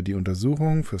 der die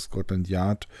Untersuchung für Scotland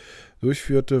Yard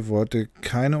durchführte, wollte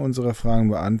keine unserer Fragen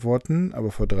beantworten, aber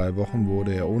vor 3 Wochen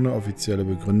wurde er ohne offizielle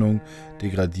Begründung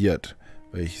degradiert.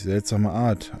 Welch seltsame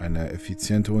Art, eine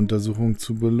effiziente Untersuchung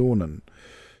zu belohnen.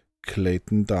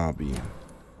 Clayton Darby.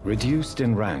 Reduced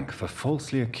in rank for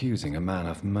falsely accusing a man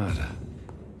of murder.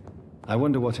 I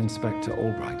wonder what Inspector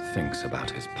Albright thinks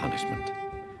about his punishment.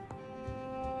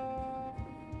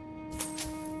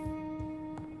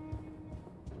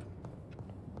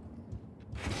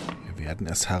 Wir werden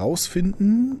es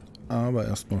herausfinden, aber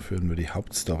erstmal führen wir die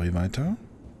Hauptstory weiter.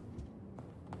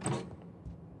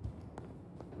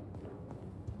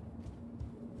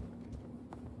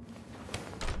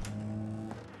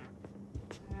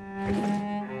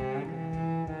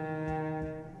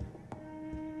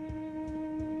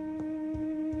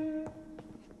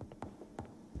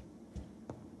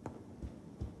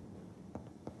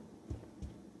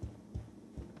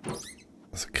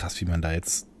 Das ist krass, wie man da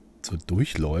jetzt so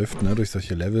durchläuft, ne, durch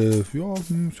solche Level, ja,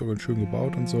 ist ja ganz schön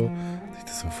gebaut und so. Dass ich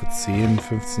das so vor 10,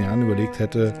 15 Jahren überlegt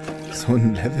hätte, so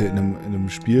ein Level in einem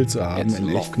Spiel zu haben, in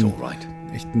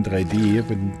echten 3D,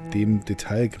 mit dem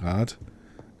Detailgrad.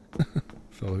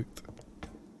 Verrückt.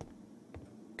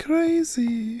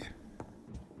 Crazy.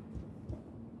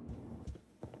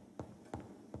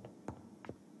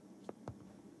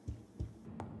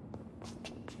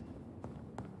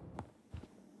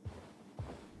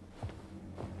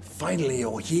 Finally,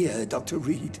 you're here, Dr.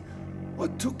 Reed.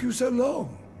 What took you so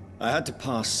long? I had to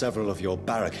pass several of your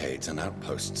barricades and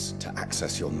outposts to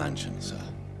access your mansion, sir.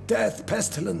 Death,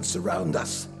 pestilence surround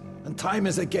us, and time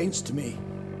is against me.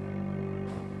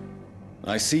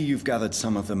 I see you've gathered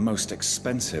some of the most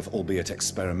expensive, albeit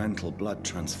experimental, blood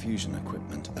transfusion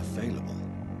equipment available.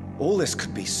 All this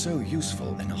could be so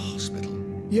useful in a hospital.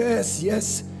 Yes,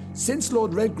 yes. Since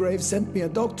Lord Redgrave sent me a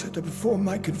doctor to perform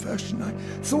my conversion, I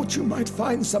thought you might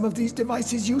find some of these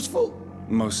devices useful.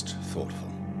 Most thoughtful.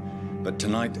 But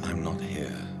tonight I'm not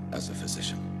here as a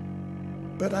physician.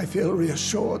 But I feel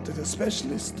reassured that a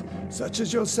specialist such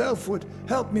as yourself would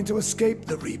help me to escape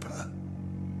the Reaper.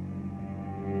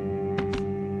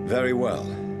 Very well.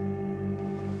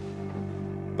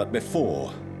 But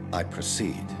before I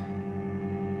proceed,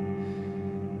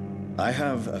 I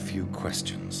have a few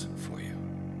questions for you.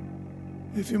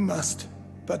 If you must,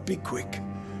 but be quick,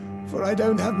 for I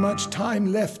don't have much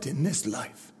time left in this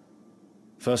life.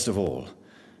 First of all,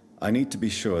 I need to be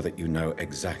sure that you know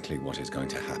exactly what is going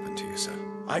to happen to you, sir.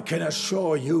 I can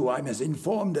assure you I'm as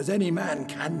informed as any man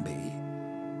can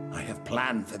be. I have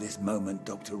planned for this moment,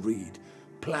 Dr. Reed.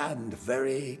 Planned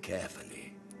very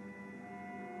carefully.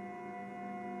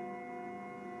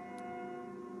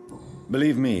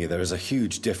 Believe me, there is a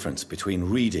huge difference between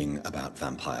reading about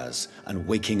vampires and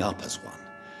waking up as one.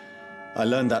 I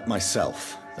learned that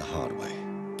myself the hard way.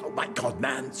 Oh my God,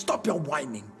 man, stop your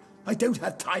whining. I don't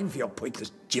have time for your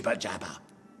pointless jibber-jabber.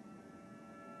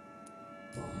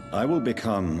 I will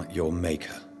become your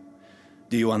maker.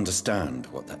 Do you understand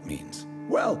what that means?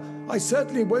 Well, I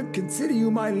certainly won't consider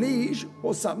you my liege,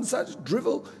 or some such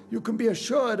drivel. You can be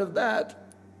assured of that.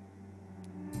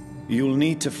 You'll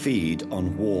need to feed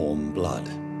on warm blood.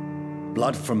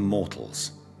 Blood from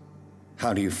mortals.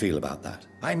 How do you feel about that?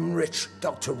 I'm rich,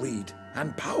 Dr. Reed,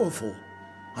 and powerful.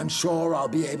 I'm sure I'll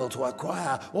be able to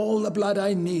acquire all the blood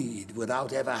I need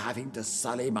without ever having to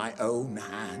sully my own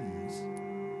hands.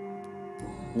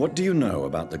 What do you know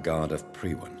about the Guard of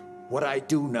Priwen? What I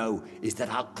do know is that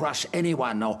I'll crush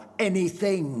anyone or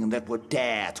anything that would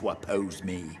dare to oppose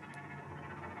me.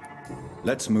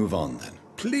 Let's move on then.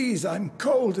 Please, I'm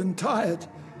cold and tired.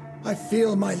 I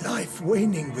feel my life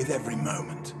waning with every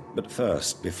moment. But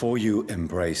first, before you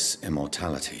embrace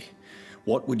immortality,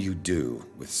 what would you do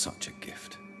with such a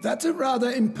gift? That's a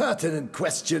rather impertinent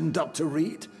question, Dr.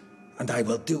 Reed, and I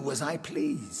will do as I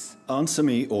please. Answer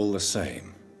me all the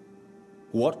same.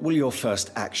 What will your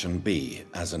first action be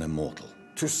as an immortal?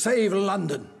 To save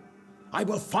London. I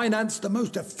will finance the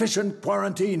most efficient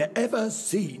quarantine ever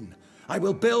seen. I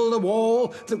will build a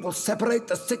wall that will separate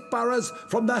the sick boroughs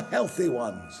from the healthy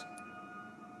ones.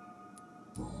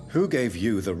 Who gave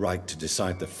you the right to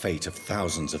decide the fate of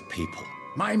thousands of people?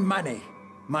 My money.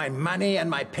 My money and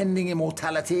my pending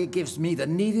immortality gives me the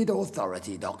needed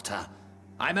authority, Doctor.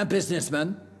 I'm a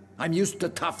businessman. I'm used to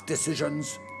tough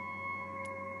decisions.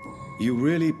 You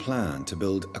really plan to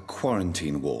build a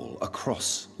quarantine wall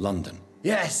across London?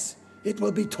 Yes. It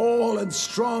will be tall and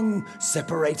strong,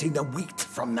 separating the wheat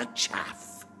from the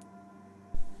chaff.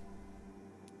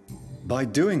 By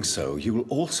doing so, you will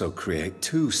also create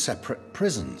 2 separate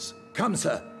prisons. Come,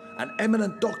 sir. An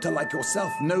eminent doctor like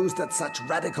yourself knows that such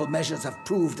radical measures have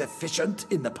proved efficient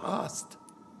in the past.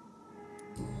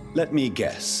 Let me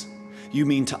guess. You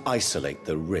mean to isolate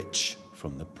the rich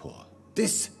from the poor?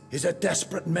 This is a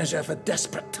desperate measure for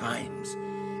desperate times.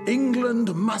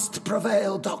 England must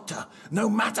prevail, Doctor, no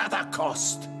matter the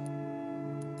cost.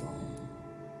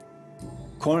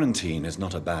 Quarantine is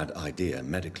not a bad idea,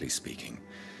 medically speaking.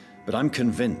 But I'm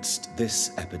convinced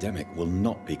this epidemic will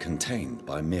not be contained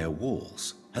by mere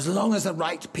walls. As long as the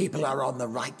right people are on the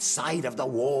right side of the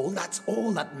wall, that's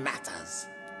all that matters.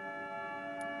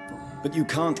 But you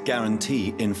can't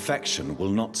guarantee infection will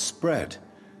not spread.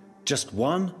 Just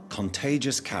one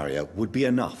contagious carrier would be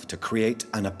enough to create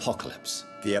an apocalypse.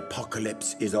 The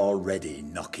apocalypse is already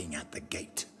knocking at the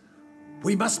gate.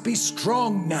 We must be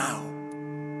strong now.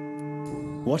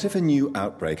 What if a new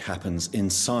outbreak happens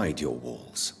inside your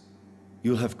walls?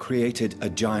 You'll have created a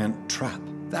giant trap.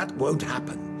 That won't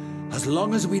happen, as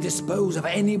long as we dispose of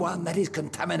anyone that is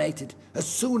contaminated as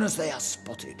soon as they are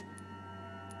spotted.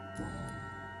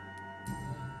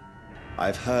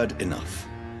 I've heard enough.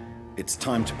 It's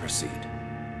time to proceed.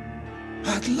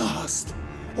 At last.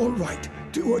 All right,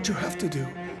 do what you have to do.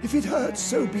 If it hurts,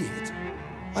 so be it.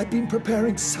 I've been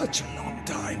preparing such a long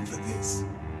time for this.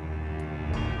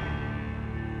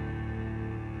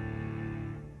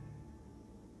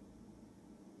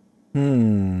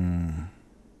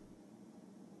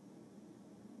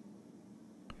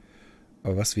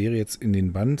 Aber was wäre jetzt in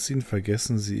den Bann ziehen?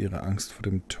 Vergessen Sie Ihre Angst vor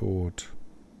dem Tod.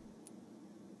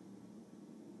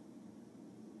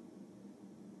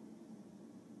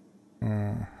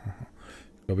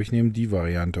 Ich glaube, ich nehme die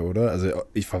Variante, oder? Also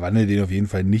ich verwandle den auf jeden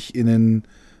Fall nicht in einen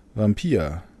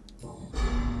Vampir.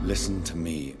 Listen to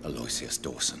me, Aloysius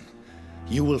Dawson.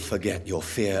 You will forget your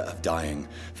fear of dying,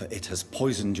 for it has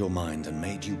poisoned your mind and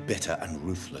made you bitter and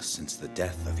ruthless since the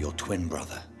death of your twin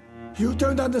brother. You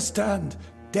don't understand.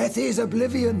 Death is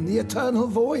oblivion, the eternal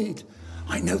void.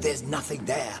 I know there's nothing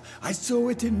there. I saw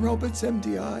it in Robert's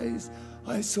empty eyes.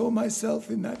 I saw myself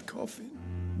in that coffin.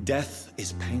 Death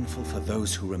is painful for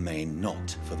those who remain,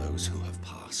 not for those who have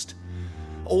passed.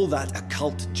 All that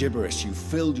occult gibberish you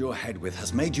filled your head with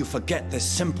has made you forget this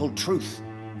simple truth.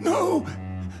 No!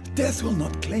 Death will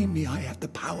not claim me. I have the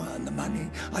power and the money.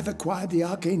 I've acquired the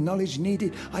arcane knowledge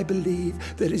needed. I believe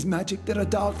there is magic, there are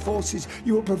dark forces.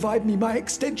 You will provide me my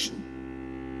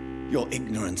extension. Your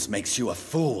ignorance makes you a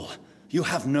fool. You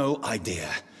have no idea.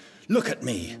 Look at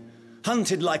me.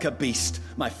 Hunted like a beast,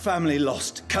 my family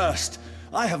lost, cursed.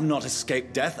 I have not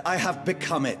escaped death, I have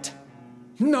become it.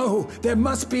 No, there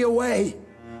must be a way.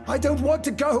 I don't want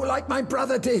to go like my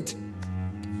brother did.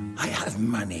 I have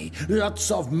money,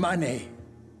 lots of money.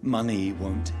 Money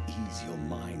won't ease your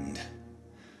mind.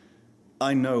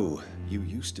 I know you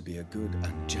used to be a good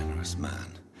and generous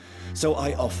man. So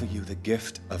I offer you the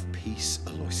gift of peace,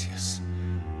 Aloysius.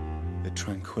 The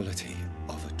tranquility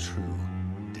of a true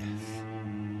death.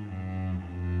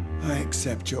 I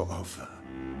accept your offer.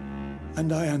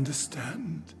 And I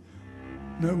understand.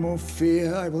 No more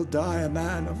fear, I will die a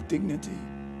man of dignity.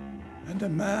 And a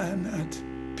man at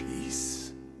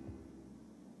peace.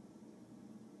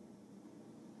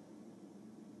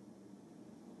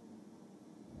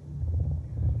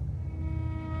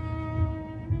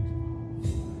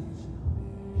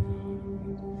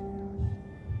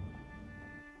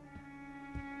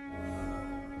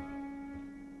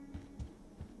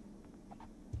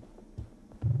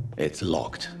 It's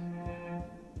locked.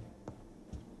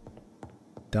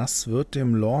 Das wird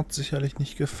dem Lord sicherlich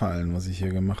nicht gefallen, was ich hier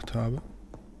gemacht habe.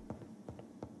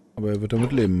 Aber er wird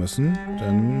damit leben müssen,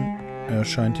 denn er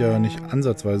scheint ja nicht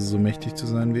ansatzweise so mächtig zu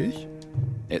sein wie ich.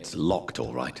 It's locked,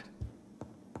 all right.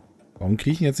 Warum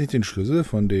kriege ich jetzt nicht den Schlüssel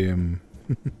von dem...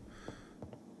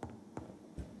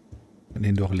 von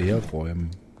den doch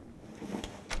Leerräumen?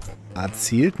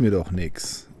 Erzählt mir doch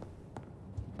nichts.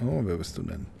 Oh, wer bist du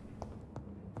denn?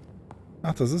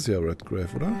 Ach, das ist ja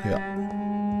Redgrave, oder? Ja.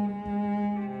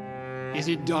 Is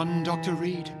it done, Dr.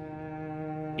 Reed?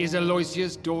 Is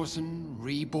Aloysius Dawson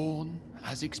reborn,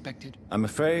 as expected? I'm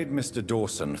afraid Mr.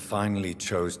 Dawson finally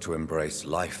chose to embrace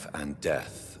life and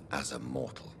death as a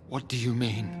mortal. What do you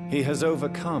mean? He has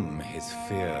overcome his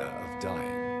fear of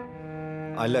dying.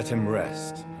 I let him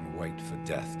rest and wait for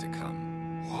death to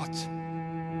come. What?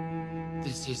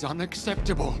 This is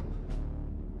unacceptable.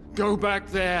 Go back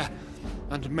there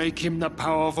and make him the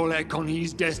powerful Ekon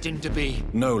he's destined to be.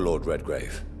 No, Lord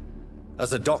Redgrave.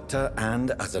 As a doctor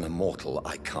and as an immortal,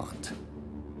 I can't.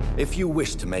 If you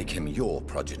wish to make him your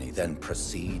progeny, then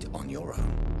proceed on your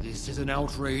own. This is an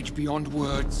outrage beyond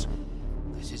words.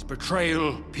 This is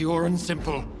betrayal, pure and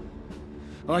simple.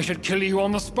 I should kill you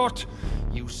on the spot.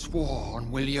 You swore on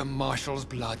William Marshall's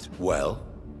blood. Well,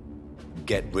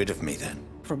 get rid of me then.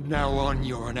 From now on,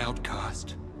 you're an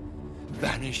outcast.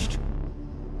 Vanished.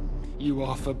 You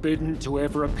are forbidden to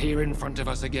ever appear in front of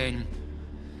us again.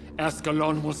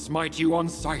 Ascalon will smite you on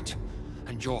sight,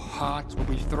 and your heart will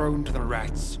be thrown to the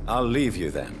rats. I'll leave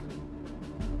you then.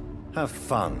 Have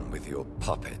fun with your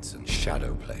puppets and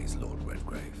shadow plays, Lord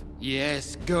Redgrave.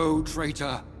 Yes, go,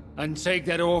 traitor, and take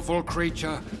that awful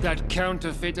creature, that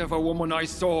counterfeit of a woman I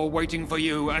saw waiting for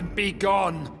you, and be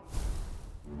gone!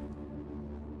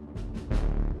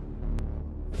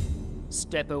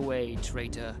 Step away,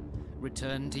 traitor.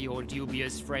 Return to your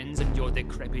dubious friends and your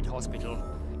decrepit hospital.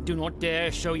 Do not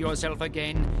dare show yourself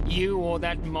again, you or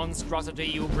that monstrosity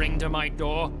you bring to my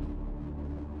door.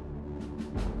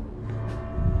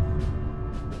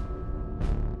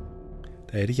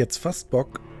 Da hätte ich jetzt fast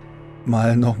Bock,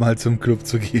 mal nochmal zum Club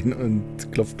zu gehen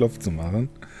und Klopf, Klopf zu machen.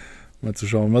 Mal zu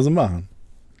schauen, was sie machen.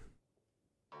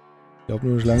 Ich glaube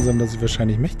nur langsam, dass ich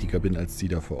wahrscheinlich mächtiger bin als die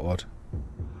da vor Ort.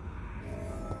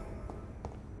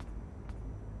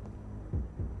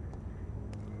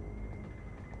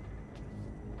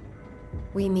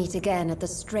 We meet again at the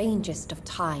strangest of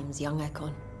times, young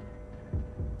Ekon.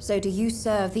 So do you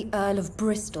serve the Earl of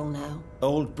Bristol now?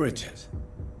 Old Bridget.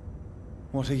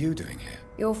 What are you doing here?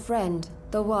 Your friend,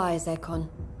 the wise Ekon.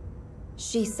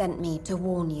 She sent me to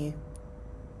warn you.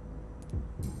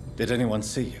 Did anyone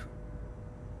see you?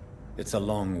 It's a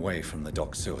long way from the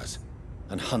dock sewers,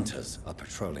 and hunters are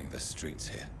patrolling the streets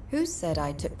here. Who said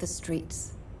I took the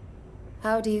streets?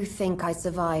 How do you think I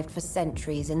survived for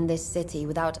centuries in this city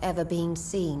without ever being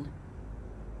seen?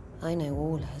 I know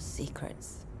all her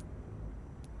secrets.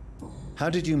 How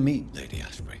did you meet Lady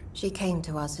Ashbury? She came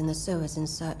to us in the sewers in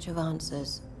search of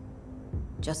answers.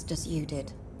 Just as you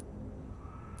did.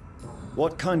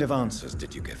 What kind of answers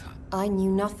did you give her? I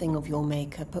knew nothing of your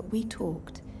maker, but we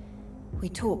talked. We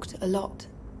talked a lot.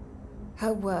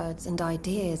 Her words and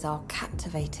ideas are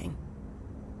captivating.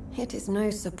 It is no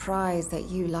surprise that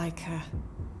you like her.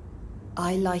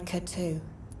 I like her too.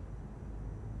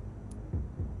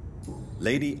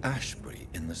 Lady Ashbury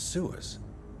in the sewers?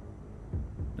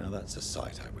 Now that's a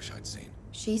sight I wish I'd seen.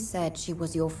 She said she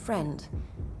was your friend,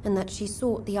 and that she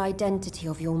sought the identity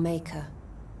of your maker.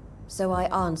 So I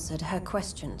answered her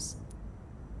questions.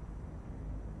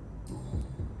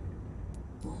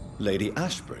 Lady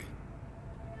Ashbury?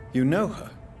 You know her?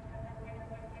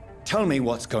 Tell me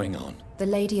what's going on. The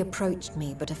lady approached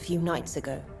me but a few nights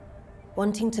ago,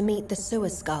 wanting to meet the sewer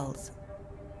skulls.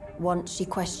 Once she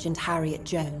questioned Harriet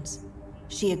Jones.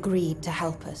 She agreed to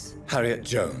help us. Harriet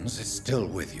Jones is still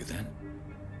with you then?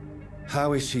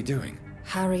 How is she doing?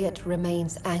 Harriet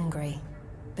remains angry,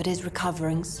 but is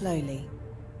recovering slowly.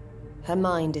 Her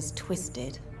mind is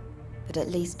twisted, but at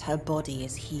least her body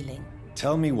is healing.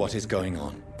 Tell me what is going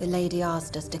on. The lady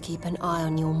asked us to keep an eye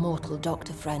on your mortal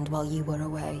doctor friend while you were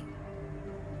away.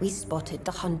 We spotted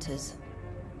the hunters.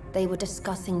 They were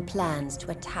discussing plans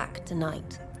to attack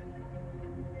tonight.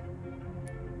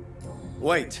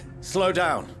 Wait, slow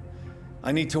down.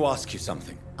 I need to ask you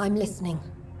something. I'm listening,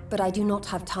 but I do not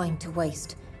have time to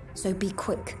waste, so be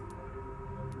quick.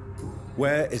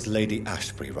 Where is Lady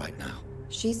Ashbury right now?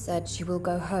 She said she will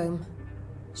go home.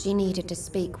 She needed to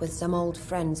speak with some old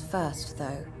friends first,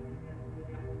 though.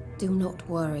 Do not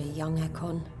worry, young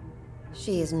Ekon.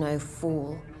 She is no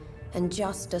fool, and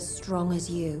just as strong as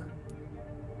you.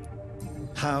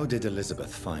 How did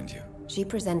Elizabeth find you? She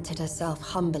presented herself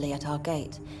humbly at our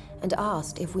gate, and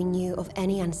asked if we knew of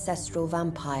any ancestral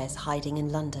vampires hiding in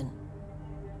London.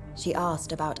 She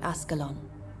asked about Ascalon.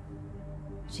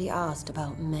 She asked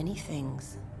about many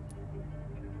things.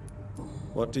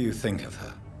 What do you think of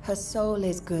her? Her soul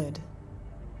is good,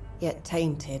 yet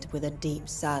tainted with a deep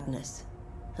sadness,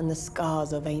 and the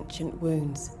scars of ancient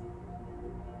wounds.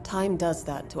 Time does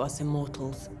that to us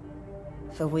immortals,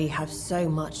 for we have so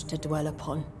much to dwell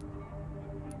upon.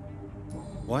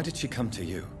 Why did she come to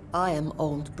you? I am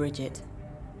old Bridget,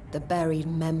 the buried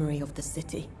memory of the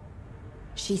city.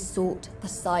 She sought the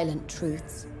silent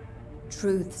truths,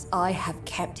 truths I have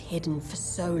kept hidden for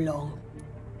so long.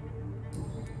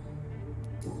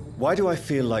 Why do I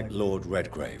feel like Lord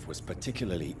Redgrave was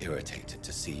particularly irritated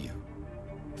to see you?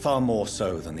 Far more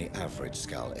so than the average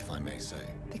Skull, if I may say.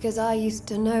 Because I used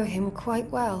to know him quite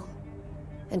well,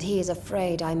 and he is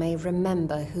afraid I may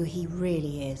remember who he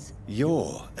really is.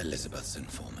 You're Elizabeth's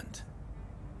informant.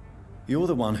 You're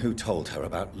the one who told her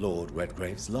about Lord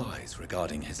Redgrave's lies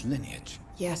regarding his lineage.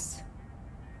 Yes,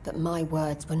 but my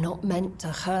words were not meant to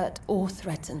hurt or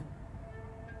threaten.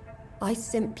 I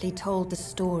simply told the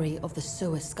story of the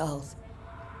sewer skulls,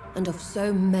 and of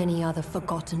so many other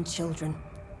forgotten children.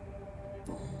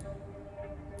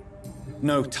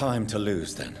 No time to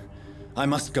lose, then. I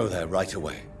must go there right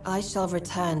away. I shall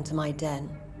return to my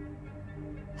den.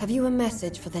 Have you a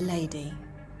message for the lady?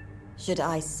 Should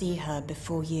I see her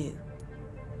before you?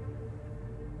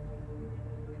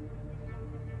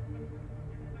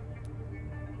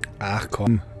 Ach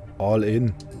komm, all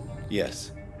in.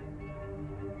 Yes.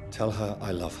 Tell her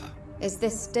I love her. Is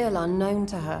this still unknown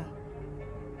to her?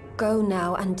 Go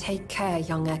now and take care,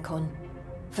 young Ekon,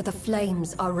 for the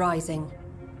flames are rising.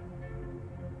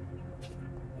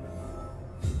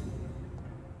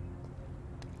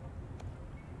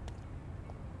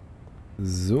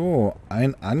 So,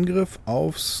 ein Angriff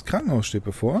aufs Krankenhaus steht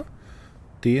bevor.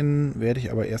 Den werde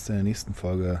ich aber erst in der nächsten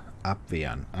Folge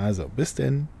abwehren. Also, bis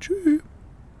denn. Tschüss.